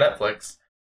Justice on Netflix.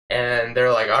 And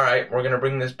they're like, all right, we're going to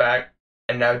bring this back.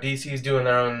 And now DC's doing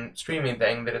their own streaming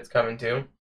thing that it's coming to.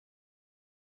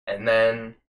 And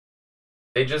then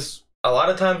they just, a lot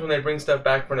of times when they bring stuff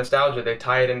back for nostalgia, they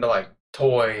tie it into like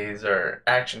toys or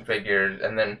action figures.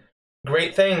 And then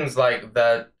great things like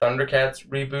the Thundercats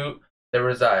reboot. There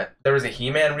was a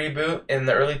He-Man reboot in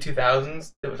the early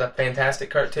 2000s. It was a fantastic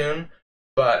cartoon.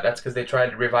 But that's because they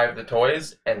tried to revive the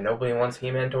toys. And nobody wants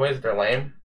He-Man toys. They're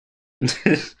lame.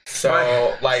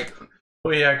 So, like...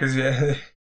 Well, yeah, because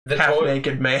the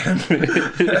half-naked man.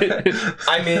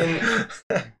 I mean,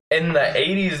 in the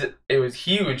 80s, it was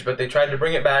huge, but they tried to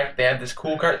bring it back. They had this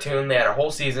cool cartoon. They had a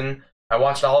whole season. I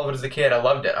watched all of it as a kid. I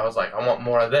loved it. I was like, I want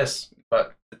more of this.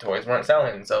 But the toys weren't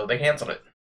selling, so they canceled it.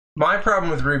 My problem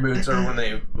with reboots are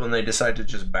when they decide to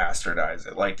just bastardize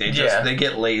it. Like, they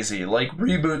get lazy. Like,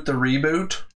 reboot the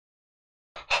reboot.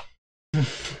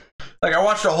 Like, I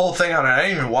watched a whole thing on it. I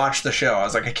didn't even watch the show. I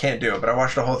was like, I can't do it. But I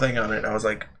watched a whole thing on it, and I was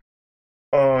like,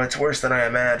 oh, it's worse than I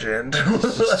imagined.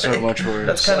 Like, so much worse.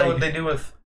 That's kind of what they do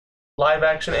with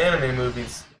live-action anime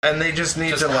movies. And they just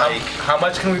need to, like... How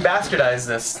much can we bastardize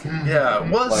this? Yeah,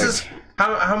 well, it's just...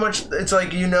 How much... It's like,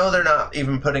 they're not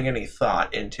even putting any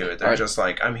thought into it. They're just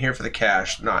like, I'm here for the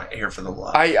cash, not here for the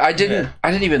love. I didn't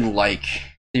even like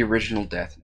the original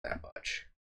Death Note that much.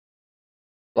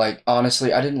 Like,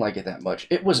 honestly, I didn't like it that much.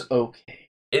 It was okay.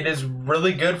 It is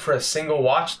really good for a single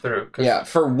watch-through. Yeah,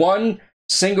 for one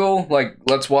single, like,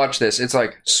 let's watch this, it's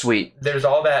like, sweet. There's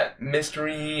all that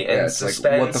mystery and suspense.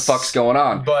 Like, what the fuck's going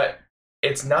on? But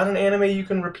it's not an anime you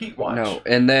can repeat watch. No,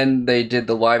 and then they did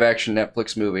the live-action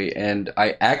Netflix movie, and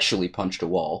I actually punched a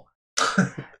wall.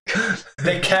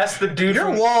 They cast the dude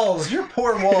Your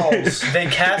poor walls. They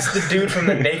cast the dude from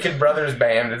the Naked Brothers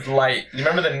band. It's Light. You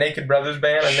remember the Naked Brothers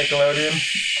band on Nickelodeon?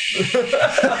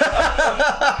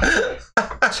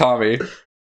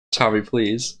 Tommy,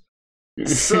 please.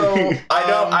 So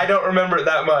I don't remember it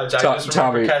that much. I just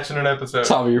remember catching an episode.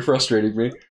 Tommy, you're frustrating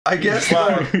me. I guess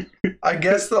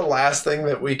the last thing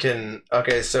that we can.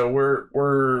 Okay, so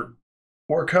we're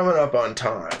coming up on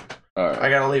time. All right. I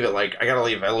gotta leave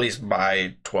at least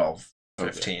by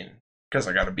 12:15 because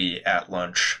I gotta be at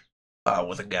lunch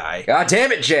with a guy. God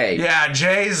damn it, Jay! Yeah,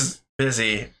 Jay's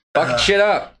busy. Fucking shit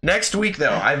up. Next week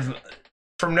though,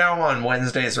 from now on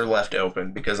Wednesdays are left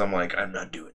open because I'm like I'm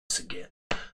not doing this again.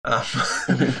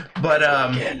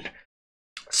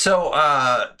 So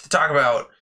to talk about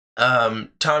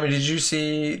Tommy, did you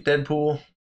see Deadpool?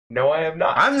 No, I have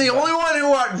not. I'm the only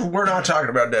one who we're not talking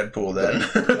about Deadpool then.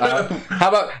 How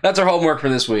about that's our homework for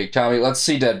this week, Tommy? Let's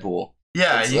see Deadpool.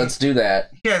 Yeah, let's do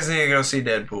that. You guys need to go see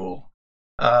Deadpool.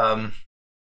 Okay,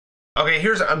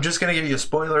 I'm just gonna give you a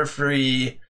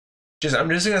spoiler-free. I'm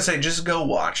just gonna say, just go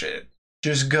watch it.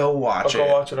 Just go watch it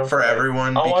on for Friday.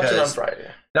 Everyone. I'll watch it on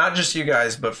Friday. Not just you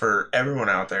guys, but for everyone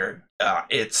out there.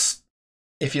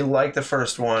 If you like the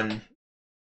first one,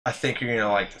 I think you're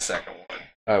gonna like the second one.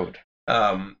 I would.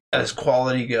 as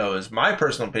quality goes, my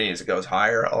personal opinion is it goes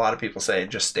higher. A lot of people say it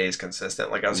just stays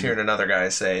consistent. Like I was hearing another guy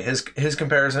say his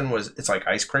comparison was it's like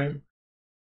ice cream.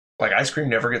 Like ice cream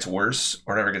never gets worse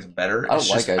or never gets better. I It's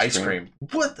don't just like ice cream.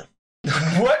 What the?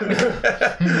 What?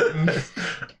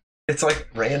 It's like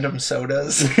random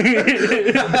sodas.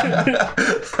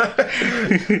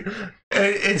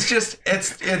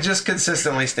 It just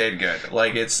consistently stayed good.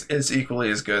 Like it's equally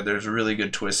as good. There's really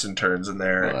good twists and turns in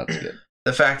there. Well, that's good.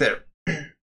 The fact that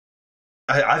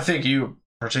I think you,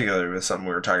 particularly with something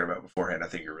we were talking about beforehand, I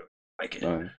think you really like it.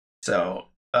 Right. So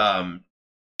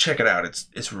check it out.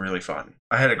 It's really fun.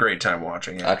 I had a great time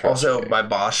watching it. Also, my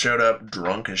boss showed up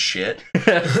drunk as shit.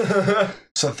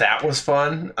 So that was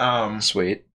fun.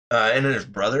 Sweet. And then his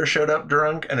brother showed up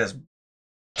drunk, and his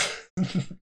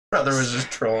brother was just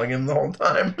trolling him the whole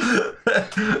time.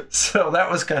 So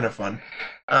that was kind of fun.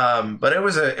 But it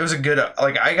was a good,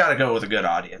 like, I gotta go with a good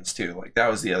audience too. Like that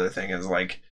was the other thing is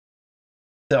like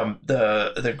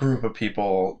the group of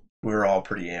people, we were all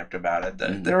pretty amped about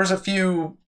it. There was a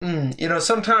few,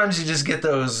 sometimes you just get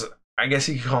those, I guess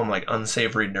you could call them like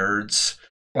unsavory nerds.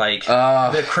 Like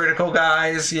the critical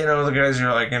guys, the guys who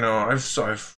are like, I've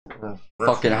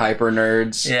fucking hyper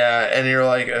nerds. Yeah, and you're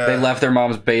like, they left their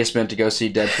mom's basement to go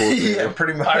see Deadpool 2. Yeah,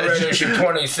 pretty much. I read issue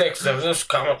 26 of this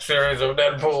comic series of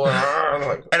Deadpool,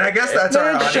 and I guess that's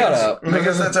our audience. Shut up.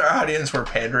 Because that's our audience we're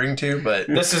pandering to. But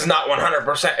this is not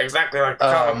 100% exactly like the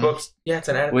comic books. Yeah, it's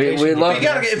an adaptation. We love.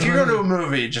 If you go to a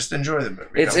movie, just enjoy the movie.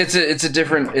 It's a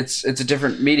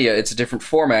different media. It's a different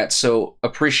format. So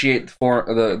appreciate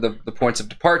the points of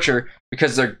departure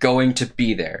because they're going to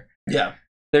be there. Yeah.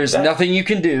 There's nothing you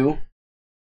can do.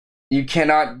 You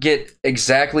cannot get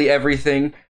exactly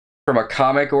everything from a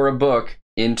comic or a book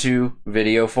into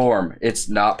video form. It's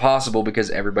not possible because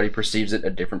everybody perceives it a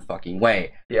different fucking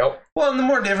way. Yep. Well, and the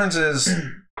more differences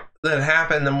that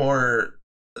happen, the more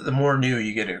new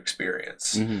you get to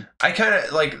experience. Mm-hmm. I kind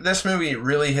of like this movie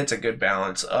really hits a good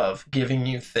balance of giving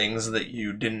you things that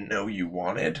you didn't know you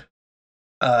wanted,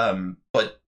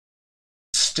 but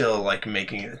still like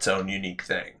making it its own unique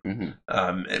thing.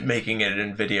 Making it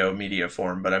in video media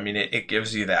form, but I mean it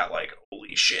gives you that like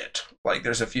holy shit. Like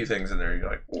there's a few things in there you're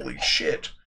like holy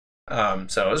shit.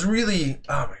 So it was really,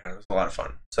 oh my god, it was a lot of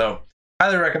fun. So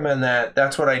highly recommend that.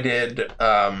 That's what I did.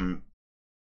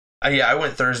 I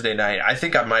went Thursday night. I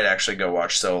think I might actually go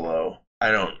watch Solo.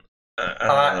 I don't know.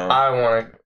 I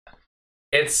want to.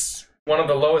 It's one of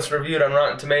the lowest reviewed on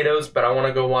Rotten Tomatoes, but I want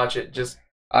to go watch it.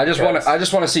 I just want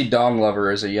to see Dong Lover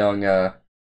as a young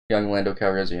Lando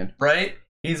Calrissian. Right?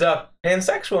 He's a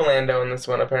pansexual Lando in this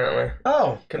one, apparently.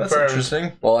 Oh, confirmed. That's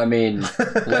interesting. Well, I mean,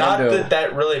 Lando, not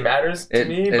that really matters to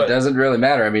me. It doesn't really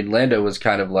matter. I mean, Lando was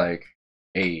kind of like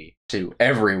to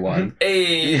everyone.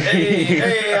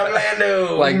 Hey, I'm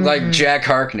Lando. like Jack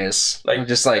Harkness.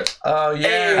 Just like, oh yeah,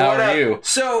 hey, how are you?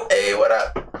 So, hey, what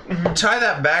up? Tie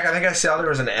that back. I think I saw there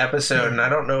was an episode, and I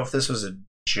don't know if this was a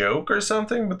joke or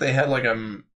something, but they had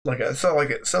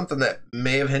something that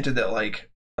may have hinted that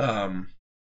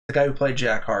the guy who played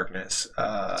Jack Harkness,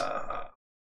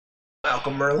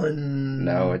 Malcolm Merlin.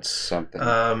 No, it's something.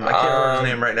 I can't remember his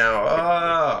name right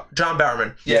now. John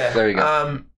Bowerman. Yeah, there you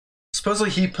go. Supposedly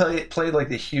he played like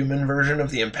the human version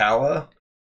of the Impala.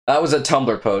 That was a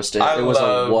Tumblr post. It was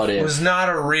a what if. It was not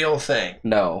a real thing.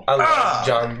 No. I love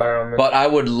John Bowerman. But I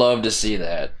would love to see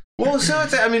that. Well, so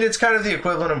it's kind of the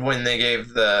equivalent of when they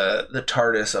gave the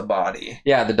TARDIS a body.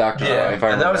 Yeah, the Doctor. Yeah,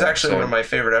 and that was actually one of my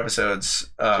favorite episodes.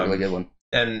 It's a really good one.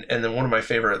 And then one of my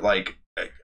favorite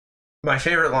my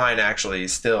favorite line actually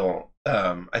still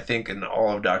I think in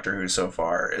all of Doctor Who so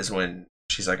far is when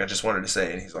she's like, I just wanted to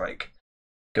say, and he's like,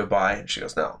 goodbye, and she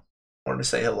goes, no, I wanted to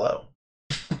say hello.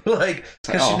 Like,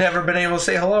 because she'd never been able to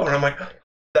say hello, and I'm like,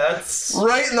 that's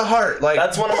right in the heart. Like,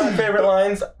 that's one of my favorite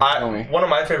lines. One of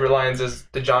my favorite lines is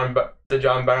the John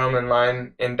Bowerman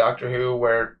line in Doctor Who,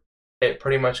 where it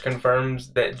pretty much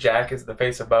confirms that Jack is the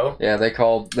face of Bo. Yeah,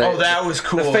 that was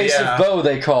cool. The face of Bo,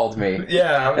 they called me.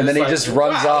 Yeah, and then he just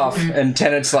runs off, and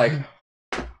Tennant's like,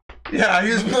 yeah,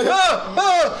 he's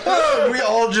we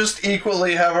all just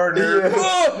equally have our nerve.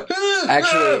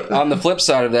 Actually, on the flip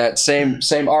side of that,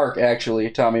 same arc. Actually,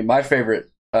 Tommy, my favorite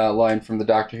line from the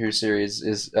Doctor Who series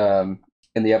is in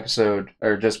the episode,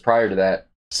 or just prior to that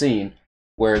scene,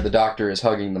 where the Doctor is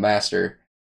hugging the Master,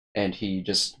 and he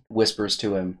just whispers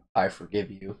to him, "I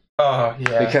forgive you." Oh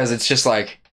yeah, because it's just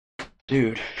like,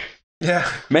 dude.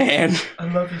 Yeah, man. I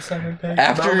love you, Simon Pegg.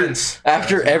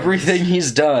 After everything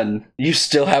he's done, you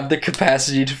still have the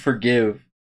capacity to forgive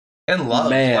and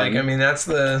love. Man. Like, I mean, that's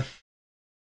the.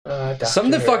 Something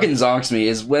that fucking zonks me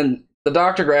is when the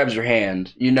Doctor grabs your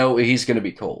hand, you know he's gonna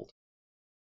be cold.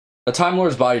 A Time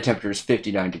Lord's body temperature is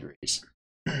 59 degrees.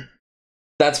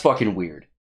 That's fucking weird.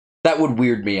 That would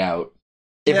weird me out.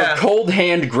 If a cold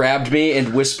hand grabbed me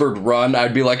and whispered run,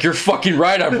 I'd be like, you're fucking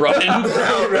right, I'm running.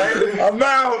 I'm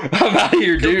out. I'm out of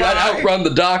here, dude. Goodbye. I'd outrun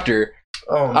the doctor.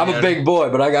 Oh, I'm a big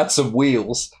boy, but I got some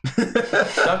wheels.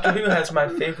 Doctor Who has my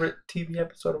favorite TV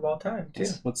episode of all time, too.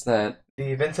 What's that?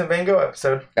 The Vincent Van Gogh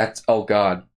episode. That's, oh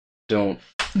God. Don't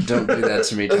do that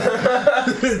to me,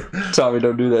 Tommy. Tommy,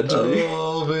 don't do that to me.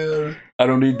 Oh, man. I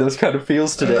don't need those kind of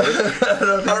feels today.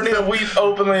 I don't need to weep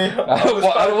openly. I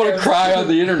don't want to cry on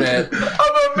the internet. I'm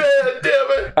a man, damn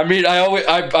it. I mean,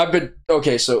 I've been,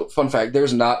 okay, so fun fact,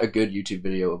 there's not a good YouTube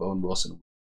video of Owen Wilson,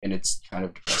 and it's kind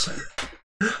of depressing.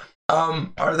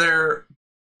 Are there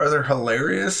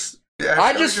hilarious?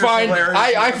 I just find,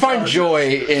 I find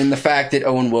joy in the fact that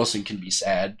Owen Wilson can be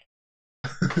sad.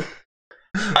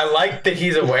 I like that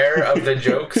he's aware of the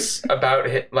jokes about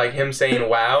him saying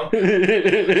wow.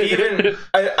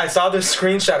 I saw this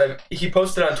screenshot of, he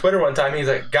posted on Twitter one time, he's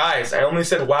like, guys, I only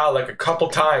said wow like a couple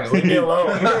times, leave me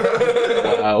alone.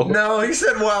 Wow. No, he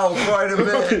said wow quite a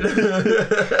bit.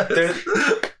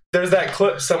 There's that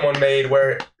clip someone made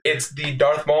where it's the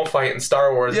Darth Maul fight in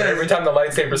Star Wars, and every time the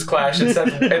lightsabers clash, it's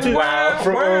wow.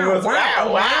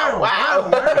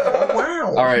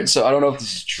 Wow. Alright, so I don't know if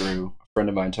this is true. A friend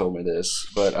of mine told me this,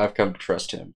 but I've come to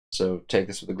trust him. So take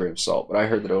this with a grain of salt. But I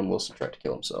heard that Owen Wilson tried to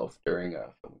kill himself during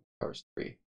filming Cars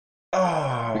 3.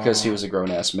 Oh. Because he was a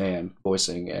grown-ass man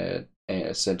voicing a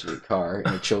sentient car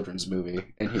in a children's movie,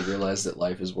 and he realized that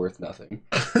life is worth nothing.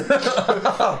 And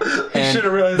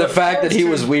the fact that he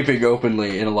was weeping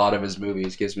openly in a lot of his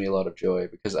movies gives me a lot of joy,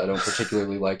 because I don't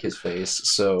particularly like his face.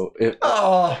 So,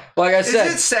 like I said...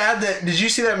 Is it sad that... Did you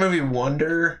see that movie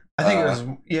Wonder? I think it was...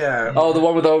 Yeah. Oh, the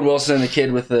one with Owen Wilson and the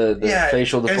kid with the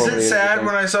facial deformity. Is it sad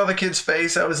when I saw the kid's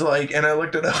face? I was like... And I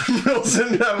looked at Owen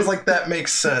Wilson, and I was like, that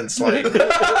makes sense. Like...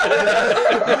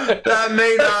 that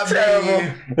may not be...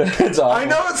 It's awful. I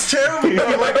know it's terrible,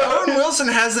 but like, Owen Wilson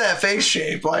has that face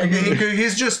shape. Like,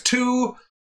 he's just two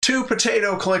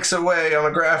potato clicks away on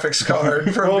a graphics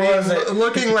card from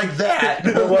looking like that.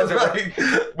 What was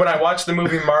it? When I watched the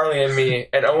movie Marley and Me,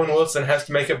 and Owen Wilson has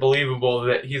to make it believable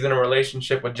that he's in a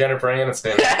relationship with Jennifer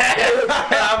Aniston. And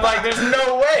I'm like, there's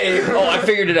no way. Oh, I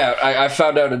figured it out. I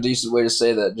found out a decent way to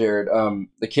say that, Jared.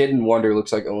 The kid in Wonder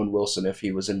looks like Owen Wilson if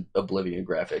he was in Oblivion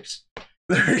graphics.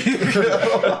 There you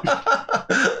go.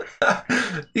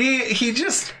 he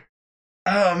just...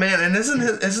 Oh, man. And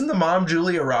isn't the mom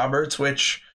Julia Roberts,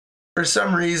 which... For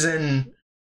some reason,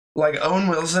 like, Owen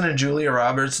Wilson and Julia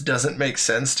Roberts doesn't make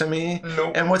sense to me.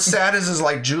 Nope. And what's sad is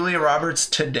like Julia Roberts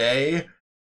today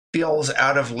feels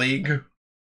out of league.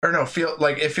 Or no,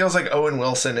 it feels like Owen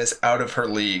Wilson is out of her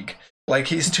league. Like,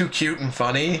 he's too cute and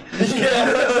funny.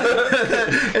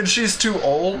 Yeah. And she's too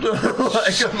old.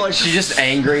 She's just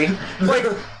angry. Like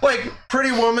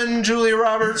Pretty Woman Julia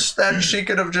Roberts, that she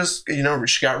could have just,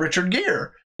 she got Richard Gere.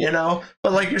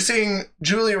 But like, you're seeing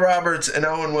Julia Roberts and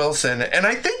Owen Wilson, and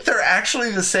I think they're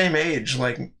actually the same age.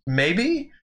 Like,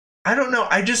 maybe? I don't know.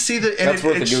 I just see that. That's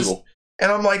worth a Google.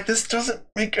 And I'm like, this doesn't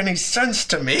make any sense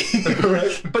to me.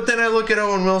 But then I look at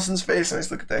Owen Wilson's face, and I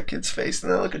just look at that kid's face,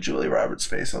 and then I look at Julia Roberts'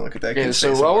 face, and I look at that kid's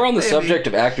face. So while we're on the subject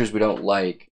of actors we don't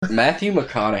like, Matthew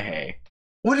McConaughey.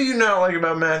 What do you not like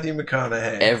about Matthew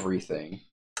McConaughey? Everything.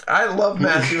 I love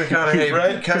Matthew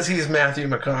McConaughey because he's Matthew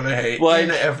McConaughey in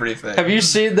everything. Have you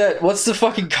seen that? What's the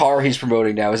fucking car he's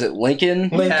promoting now? Is it Lincoln?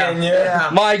 Lincoln,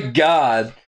 yeah. My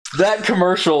God. That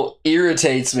commercial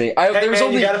irritates me. You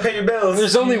gotta pay your bills.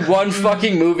 There's only one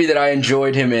fucking movie that I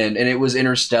enjoyed him in, and it was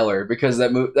Interstellar, because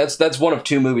that's one of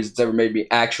two movies that's ever made me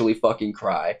actually fucking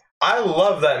cry. I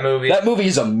love that movie. That movie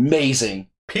is amazing.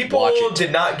 People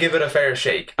did not give it a fair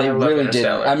shake. They really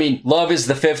didn't. I mean, love is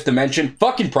the fifth dimension.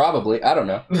 Fucking probably. I don't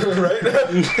know. Right?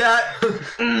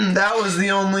 That was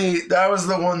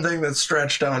the one thing that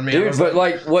stretched on me. Dude, but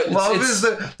like what?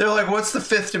 They're like, what's the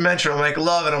fifth dimension? I'm like,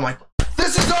 love, and I'm like,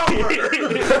 this is over.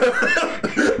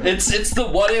 It's the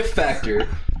what if factor.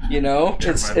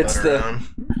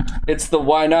 It's the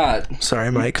why not. Sorry,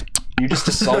 Mike. You just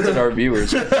assaulted our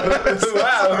viewers.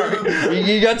 Wow.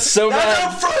 You got so mad. That's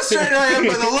how frustrated I am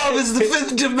by the love is the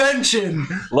fifth dimension.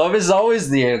 Love is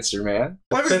always the answer, man.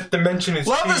 Fifth dimension is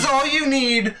love is all you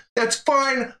need. That's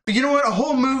fine. But you know what? A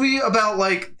whole movie about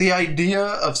like the idea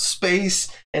of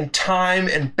space and time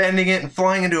and bending it and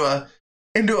flying into a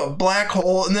black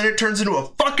hole, and then it turns into a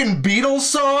fucking Beatles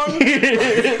song.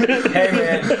 Hey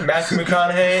man, Matthew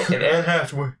McConaughey and Anne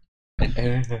Hathaway.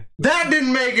 That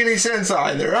didn't make any sense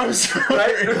either. I'm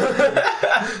sorry.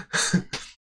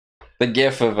 The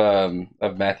gif of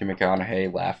Matthew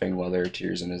McConaughey laughing while there are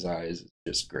tears in his eyes is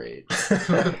just great.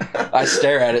 I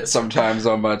stare at it sometimes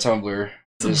on my Tumblr.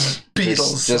 Just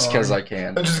because I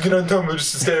can. I just get on Tumblr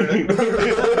just to stare at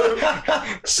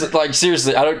it. So, like,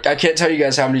 seriously, I can't tell you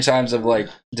guys how many times I've like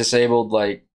disabled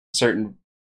like certain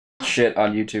shit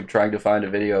on YouTube trying to find a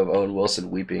video of Owen Wilson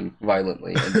weeping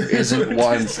violently, and there isn't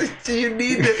one. Do you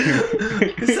need to,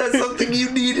 is that something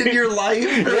you need in your life?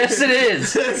 Yes, it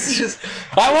is. It's just,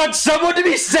 I want someone to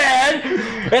be sad,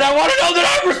 and I want to know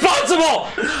that I'm responsible.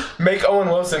 Make Owen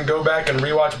Wilson go back and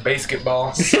rewatch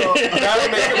Basketball. So that'll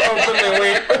make him openly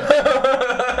weep.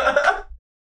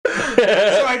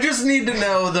 So I just need to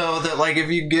know though that like if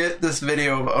you get this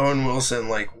video of Owen Wilson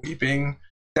like weeping,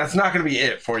 that's not gonna be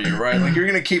it for you, right? Like you're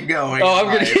gonna keep going. Oh, I'm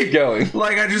gonna keep going.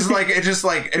 Like it was like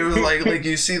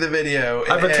you see the video.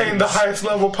 I've attained the highest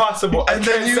level possible, and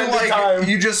then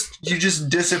you just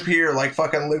disappear like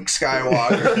fucking Luke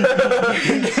Skywalker.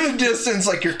 In the distance,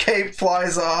 like your cape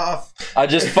flies off. I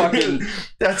just fucking.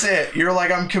 That's it. You're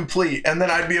like, I'm complete, and then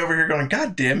I'd be over here going,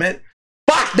 God damn it!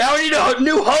 Fuck! Now we need a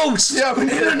new host. Yeah, we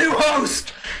need a new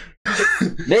host.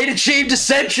 Nate achieved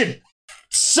ascension.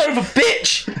 Son of a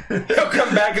bitch! He'll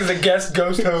come back as a guest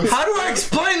ghost host. How do I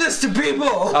explain this to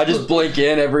people? I just blink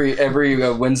in every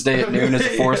Wednesday at noon as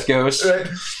a Force ghost.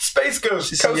 Space ghost,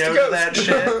 Just coast to coast. that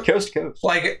shit. Coast to coast.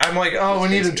 Like I'm like, oh, we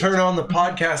need to turn on the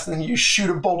podcast, and then you shoot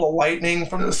a bolt of lightning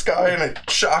from the sky, and it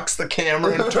shocks the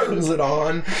camera and turns it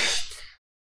on.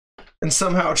 And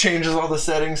somehow changes all the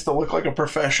settings to look like a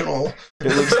professional.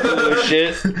 It looks cool as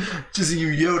shit. Just you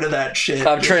Yoda that shit.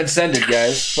 I'm transcended,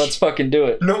 guys. Let's fucking do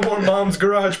it. No more Mom's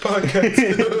Garage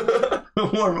podcast.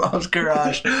 No more Mom's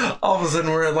Garage. All of a sudden,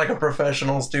 we're in like a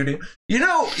professional studio. You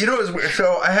know, it's weird.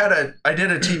 So I did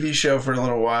a TV show for a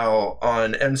little while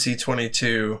on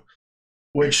MC22,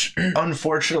 which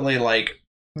unfortunately,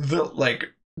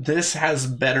 this has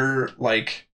better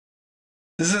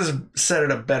This is set at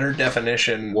a better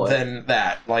definition than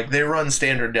that. Like they run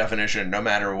standard definition no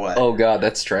matter what. Oh god,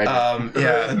 that's tragic.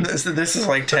 Yeah, this is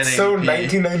like 1080p. So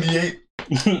 1998.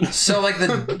 So like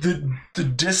the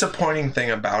disappointing thing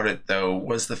about it though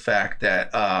was the fact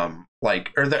that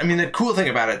the cool thing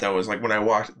about it though was like when I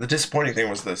walked. The disappointing thing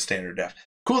was the standard def.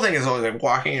 Cool thing is always like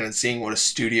walking in and seeing what a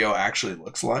studio actually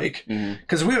looks like,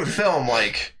 because we would film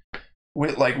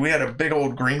we had a big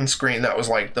old green screen that was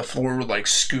like the floor would like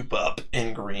scoop up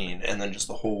in green, and then just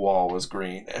the whole wall was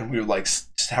green, and we would like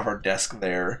just have our desk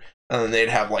there, and then they'd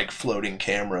have like floating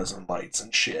cameras and lights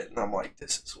and shit, and I'm like,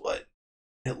 this is what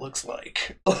it looks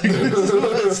like. Like this is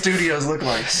what the studios look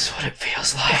like. This is what it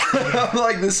feels like. I'm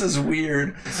like, this is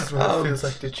weird. This is what it feels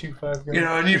like to chew 5 grams. You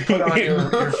know, and you put on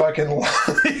your fucking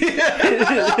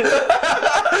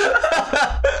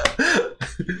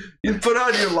you put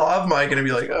on your lav mic and it'd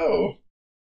be like, oh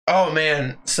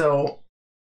man. So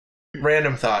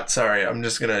random thought. Sorry, I'm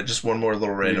just one more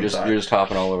little random thought. You're just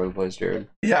hopping all over the place, Jared.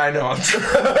 Yeah, I know.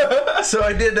 So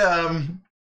I did the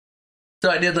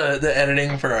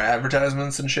editing for our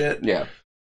advertisements and shit. Yeah.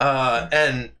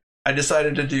 And I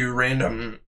decided to do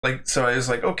random, so I was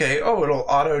like, okay, it'll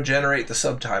auto-generate the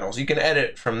subtitles. You can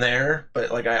edit from there,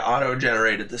 but I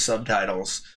auto-generated the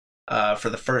subtitles for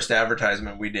the first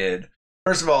advertisement we did.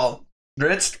 First of all,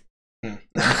 Dritz,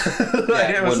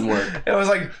 it wouldn't work. It was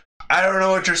like, I don't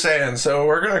know what you're saying, so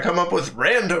we're gonna come up with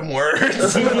random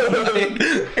words.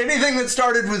 Anything that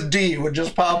started with D would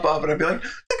just pop up, and I'd be like,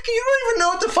 you don't even know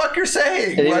what the fuck you're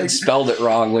saying. And you spelled it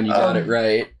wrong when you got it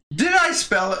right. Did I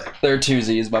spell it? There are 2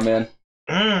 Z's, my man.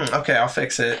 Okay, I'll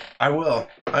fix it. I will.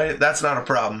 That's not a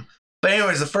problem. But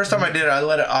anyways, the first time I did it, I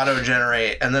let it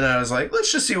auto-generate, and then I was like,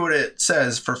 let's just see what it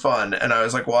says for fun. And I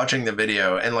was watching the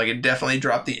video, and it definitely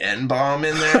dropped the N-bomb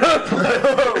in there.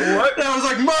 What? And I was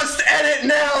like, must edit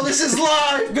now! This is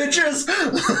live, bitches!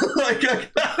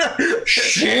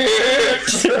 Shit!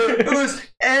 It was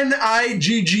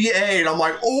Nigga, and I'm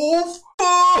like, oh,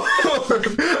 fuck!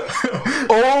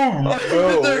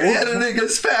 They're editing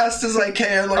as fast as I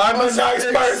can. I'm a nice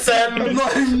person!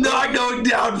 I'm not going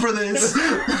down for this.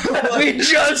 We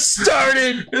just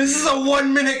started! This is a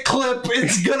 1-minute clip.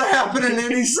 It's gonna happen in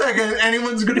any second.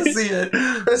 Anyone's gonna see it.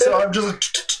 So I'm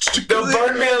just... They'll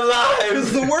burn me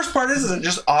alive! The worst part is it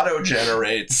just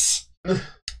auto-generates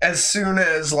as soon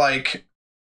as, it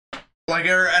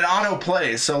auto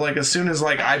plays. So as soon as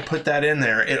I put that in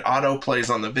there, it auto plays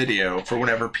on the video for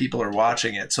whenever people are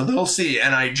watching it. So they'll see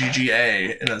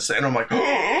Nigga and I'm like,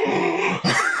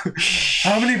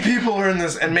 how many people are in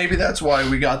this? And maybe that's why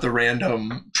we got the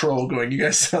random troll going, you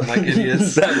guys sound like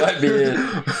idiots. That might be it.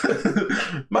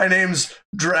 My name's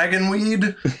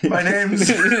Dragonweed. My name's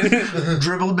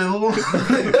Dribblebibble.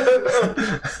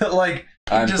 Like,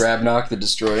 I'm Grabnock the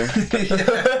Destroyer.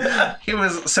 He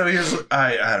was.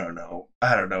 I don't know.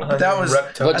 But that was.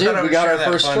 But dude, we got our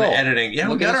first troll. Editing. Yeah,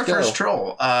 we got our first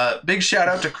troll. Big shout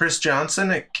out to Chris Johnson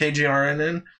at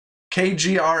KGRN.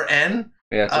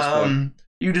 Yeah.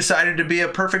 You decided to be a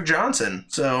perfect Johnson,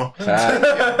 so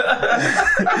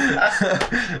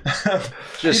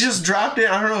he just dropped it.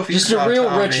 I don't know if he just a real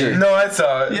Tommy. Richard. No, I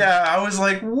saw it. Yeah, I was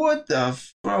like, what the?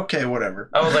 Okay,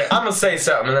 whatever. I was like, I'm gonna say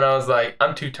something, and then I was like,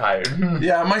 I'm too tired.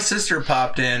 Yeah, my sister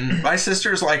popped in. My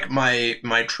sister's like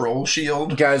my troll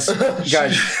shield. Guys,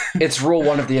 it's rule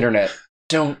 1 of the internet: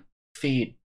 don't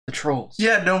feed the trolls.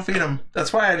 Yeah, don't feed them.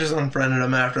 That's why I just unfriended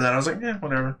him after that. I was like, yeah,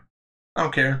 whatever. I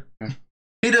don't care.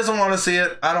 He doesn't want to see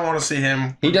it. I don't want to see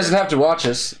him. He doesn't have to watch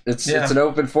us. It's an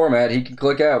open format. He can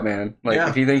click out, man. Like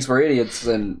if he thinks we're idiots,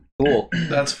 then cool.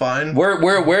 That's fine.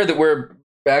 We're aware that we're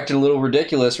acting a little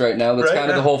ridiculous right now. That's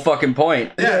kind of the whole fucking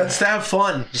point. Yeah, it's to have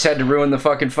fun. Just had to ruin the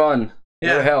fucking fun.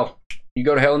 Go to hell. You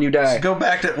go to hell and you die. Just go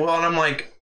back to and I'm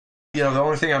like, the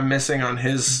only thing I'm missing on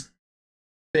his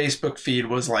Facebook feed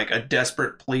was like a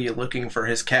desperate plea looking for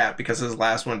his cat because his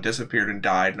last one disappeared and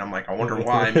died, and I'm like, I wonder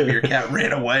why. Maybe your cat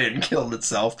ran away and killed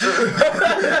itself. But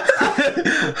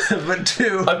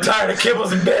 2, I'm tired of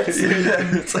kibbles and bits.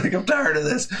 It's like, I'm tired of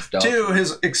this. 2,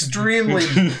 his extremely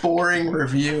boring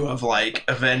review of like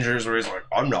Avengers, where he's like,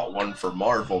 I'm not one for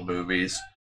Marvel movies.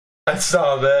 I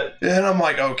saw that, and I'm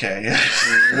like, okay,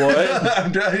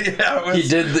 what? He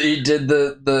did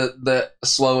the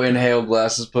slow inhale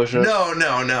glasses push up. No.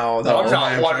 I'm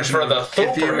not one for the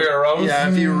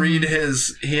superheroes. If you read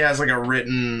he has like a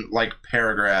written like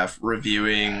paragraph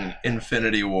reviewing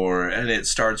Infinity War, and it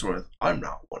starts with, "I'm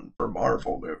not one for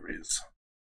Marvel movies,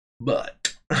 but."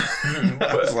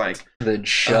 I was like, then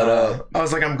shut up. I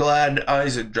was like, I'm glad.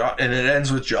 And it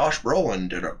ends with Josh Brolin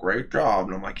did a great job,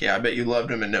 and I'm like, yeah, I bet you loved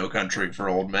him in No Country for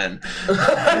Old Men.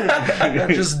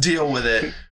 Just deal with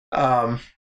it.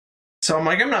 So I'm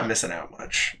like, I'm not missing out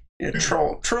much. Yeah,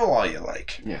 troll all you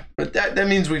like. Yeah, but that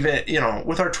means we've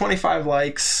with our 25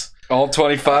 likes, all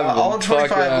 25 of them, all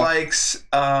 25 likes.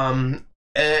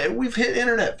 We've hit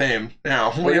internet fame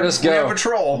now. We have a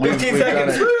troll. 15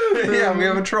 seconds. Yeah, we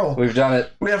have a troll. We've done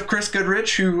it. We have Chris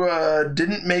Goodrich, who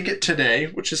didn't make it today,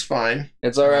 which is fine.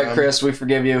 It's all right, Chris. We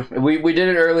forgive you. We did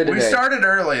it early today. We started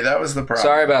early. That was the problem.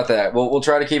 Sorry about that. We'll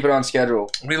try to keep it on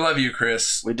schedule. We love you,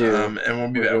 Chris. We do. And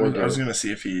we'll be back. I was going to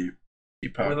see if he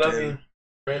popped in. We love you.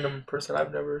 Random person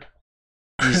I've never...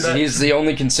 He's the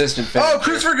only consistent fan. Oh,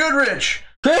 Christopher Goodrich!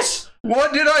 Chris!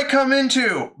 What did I come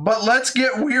into? But let's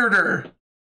get weirder.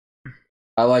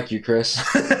 I like you, Chris.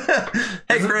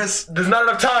 Hey, Chris. There's not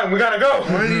enough time. We gotta go.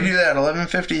 When did you do that?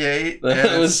 11:58?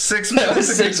 That was 6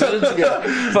 minutes ago.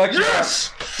 Fuck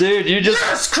yes! Dude, you just...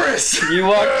 Yes, Chris! You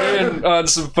walked in on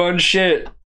some fun shit.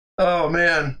 Oh,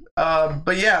 man.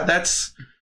 But yeah, that's...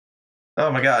 Oh,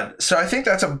 my God. So I think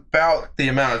that's about the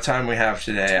amount of time we have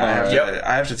today.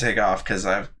 I have to take off because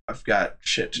I've got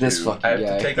shit to do. This fucking guy. I have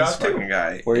guy. to take off, too.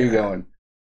 Guy. Where are you going?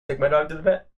 Take my dog to the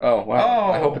vet. Oh, wow.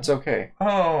 Oh. I hope it's okay.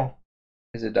 Oh.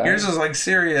 Is it dying? Yours is like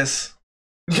serious.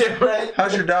 Yeah, right.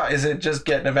 How's your dog? Is it just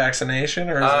getting a vaccination,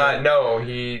 or is no,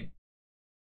 he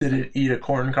did it eat a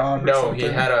corn cob? No, something? he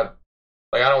had a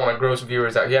I don't want to gross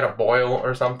viewers out. He had a boil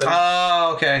or something.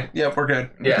 Oh, okay. Yep, we're good.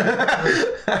 Yeah,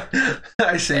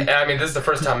 I see. And I mean, this is the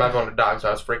first time I've owned a dog, so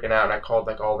I was freaking out, and I called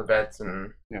like all the vets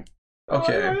and. Yeah.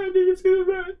 Okay. I need to see the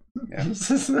vet.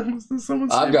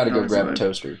 I've got to go grab a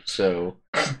toaster, so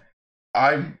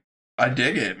I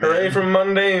dig it. Man. Hooray for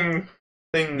mundane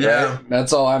things. Yeah,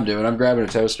 that's all I'm doing. I'm grabbing a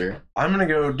toaster. I'm gonna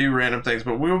go do random things,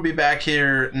 but we will be back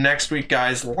here next week,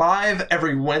 guys, live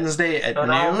every Wednesday at noon.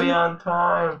 I'll be on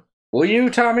time. Will you,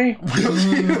 Tommy?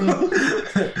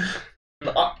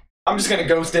 I'm just gonna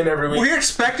ghost in every week. We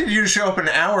expected you to show up an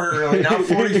hour early, not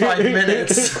 45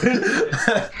 minutes.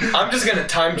 I'm just gonna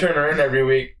time turn her in every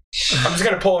week. I'm just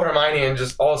gonna pull Hermione and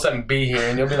just all of a sudden be here,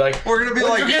 and you'll be like, we're gonna be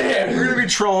like, we're gonna be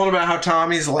trolling about how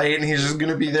Tommy's late, and he's just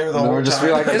gonna be there the whole time. We're just be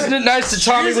like, isn't it nice that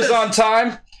Tommy was on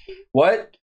time?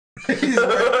 What? He's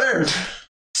right there.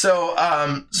 So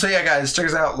yeah, guys, check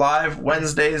us out live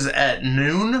Wednesdays at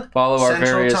noon. Follow our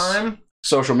Central various Time.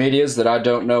 Social medias that I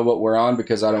don't know what we're on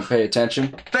because I don't pay attention.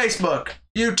 Facebook,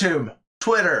 YouTube,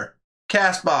 Twitter,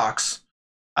 Castbox.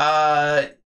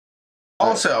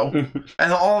 Also,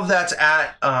 and all of that's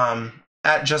at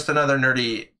Just Another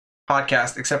Nerdy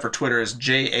Podcast, except for Twitter is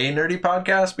JA Nerdy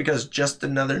Podcast, because Just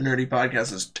Another Nerdy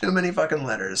Podcast is too many fucking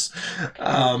letters.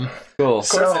 Cool.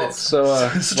 So check us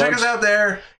us out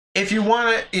there. If you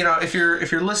want to, if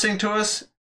you're listening to us,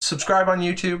 subscribe on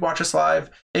YouTube, watch us live.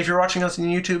 If you're watching us on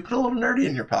YouTube, put a little nerdy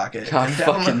in your pocket. God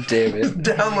fucking damn it.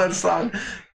 Download us on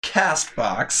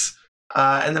Castbox.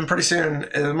 And then pretty soon,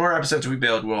 the more episodes we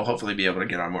build, we'll hopefully be able to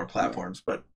get on more platforms.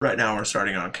 But right now, we're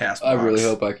starting on Castbox. I really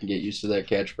hope I can get used to that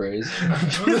catchphrase.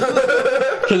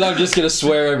 Because I'm just going to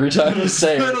swear every time you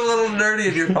say it. Put a little nerdy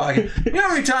in your pocket. You know how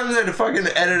many times I had to fucking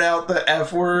edit out the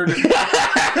F word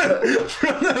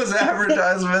from those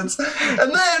advertisements?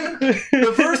 And then,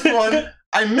 the first one,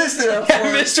 I missed it up.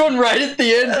 I missed one right at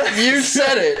the end. You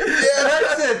said it. Yeah,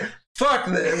 I said, fuck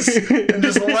this, and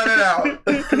just let it out.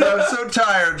 I was so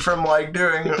tired from like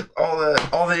doing all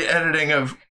the editing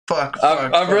of fuck.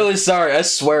 I'm really sorry. I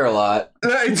swear a lot.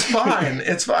 It's fine.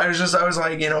 It's fine. I was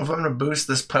like, if I'm gonna boost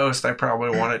this post, I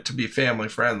probably want it to be family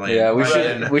friendly. Yeah,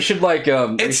 we should like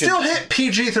still hit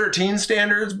PG-13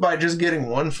 standards by just getting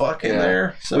one fuck in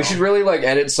there. So. We should really like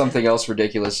edit something else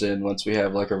ridiculous in once we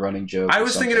have like a running joke. I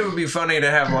was thinking it would be funny to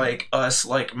have like us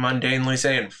like mundanely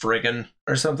saying friggin'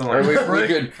 or something like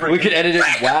that. We could edit it.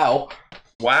 Wow.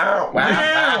 Wow.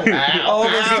 All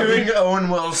of us doing Owen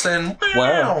Wilson.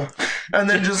 Wow. And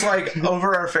then just like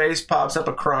over our face pops up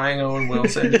a crying Owen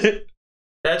Wilson.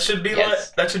 That should be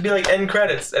like end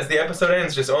credits as the episode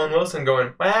ends. Just Owen Wilson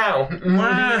going, wow.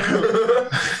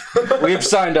 We've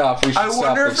signed off. I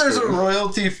wonder if there's a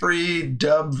royalty-free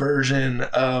dub version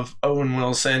of Owen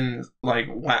Wilson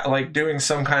like doing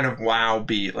some kind of wow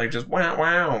beat, like just wow.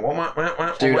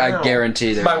 Dude, I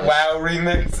guarantee that. My wow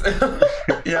remix.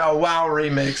 Yeah, a wow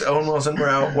remix. Owen Wilson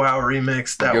wow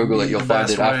remix. That Google it, you'll find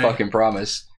it. I fucking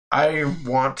promise. I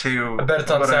want to. I bet it's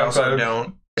on SoundCloud. I also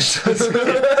don't.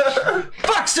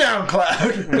 Fuck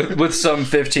SoundCloud. With some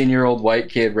 15-year-old white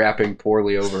kid rapping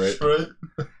poorly over it. Right.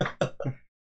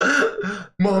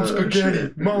 Mom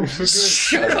spaghetti. Mom spaghetti.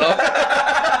 Shut up.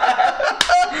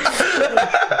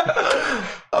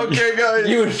 Okay, guys.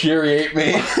 You infuriate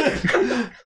me.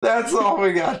 That's all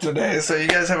we got today. So you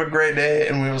guys have a great day,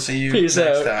 and we will see you next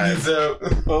time. Peace out.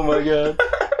 Oh my god.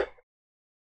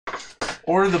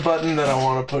 Or the button that I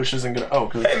want to push isn't gonna. Oh,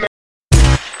 good.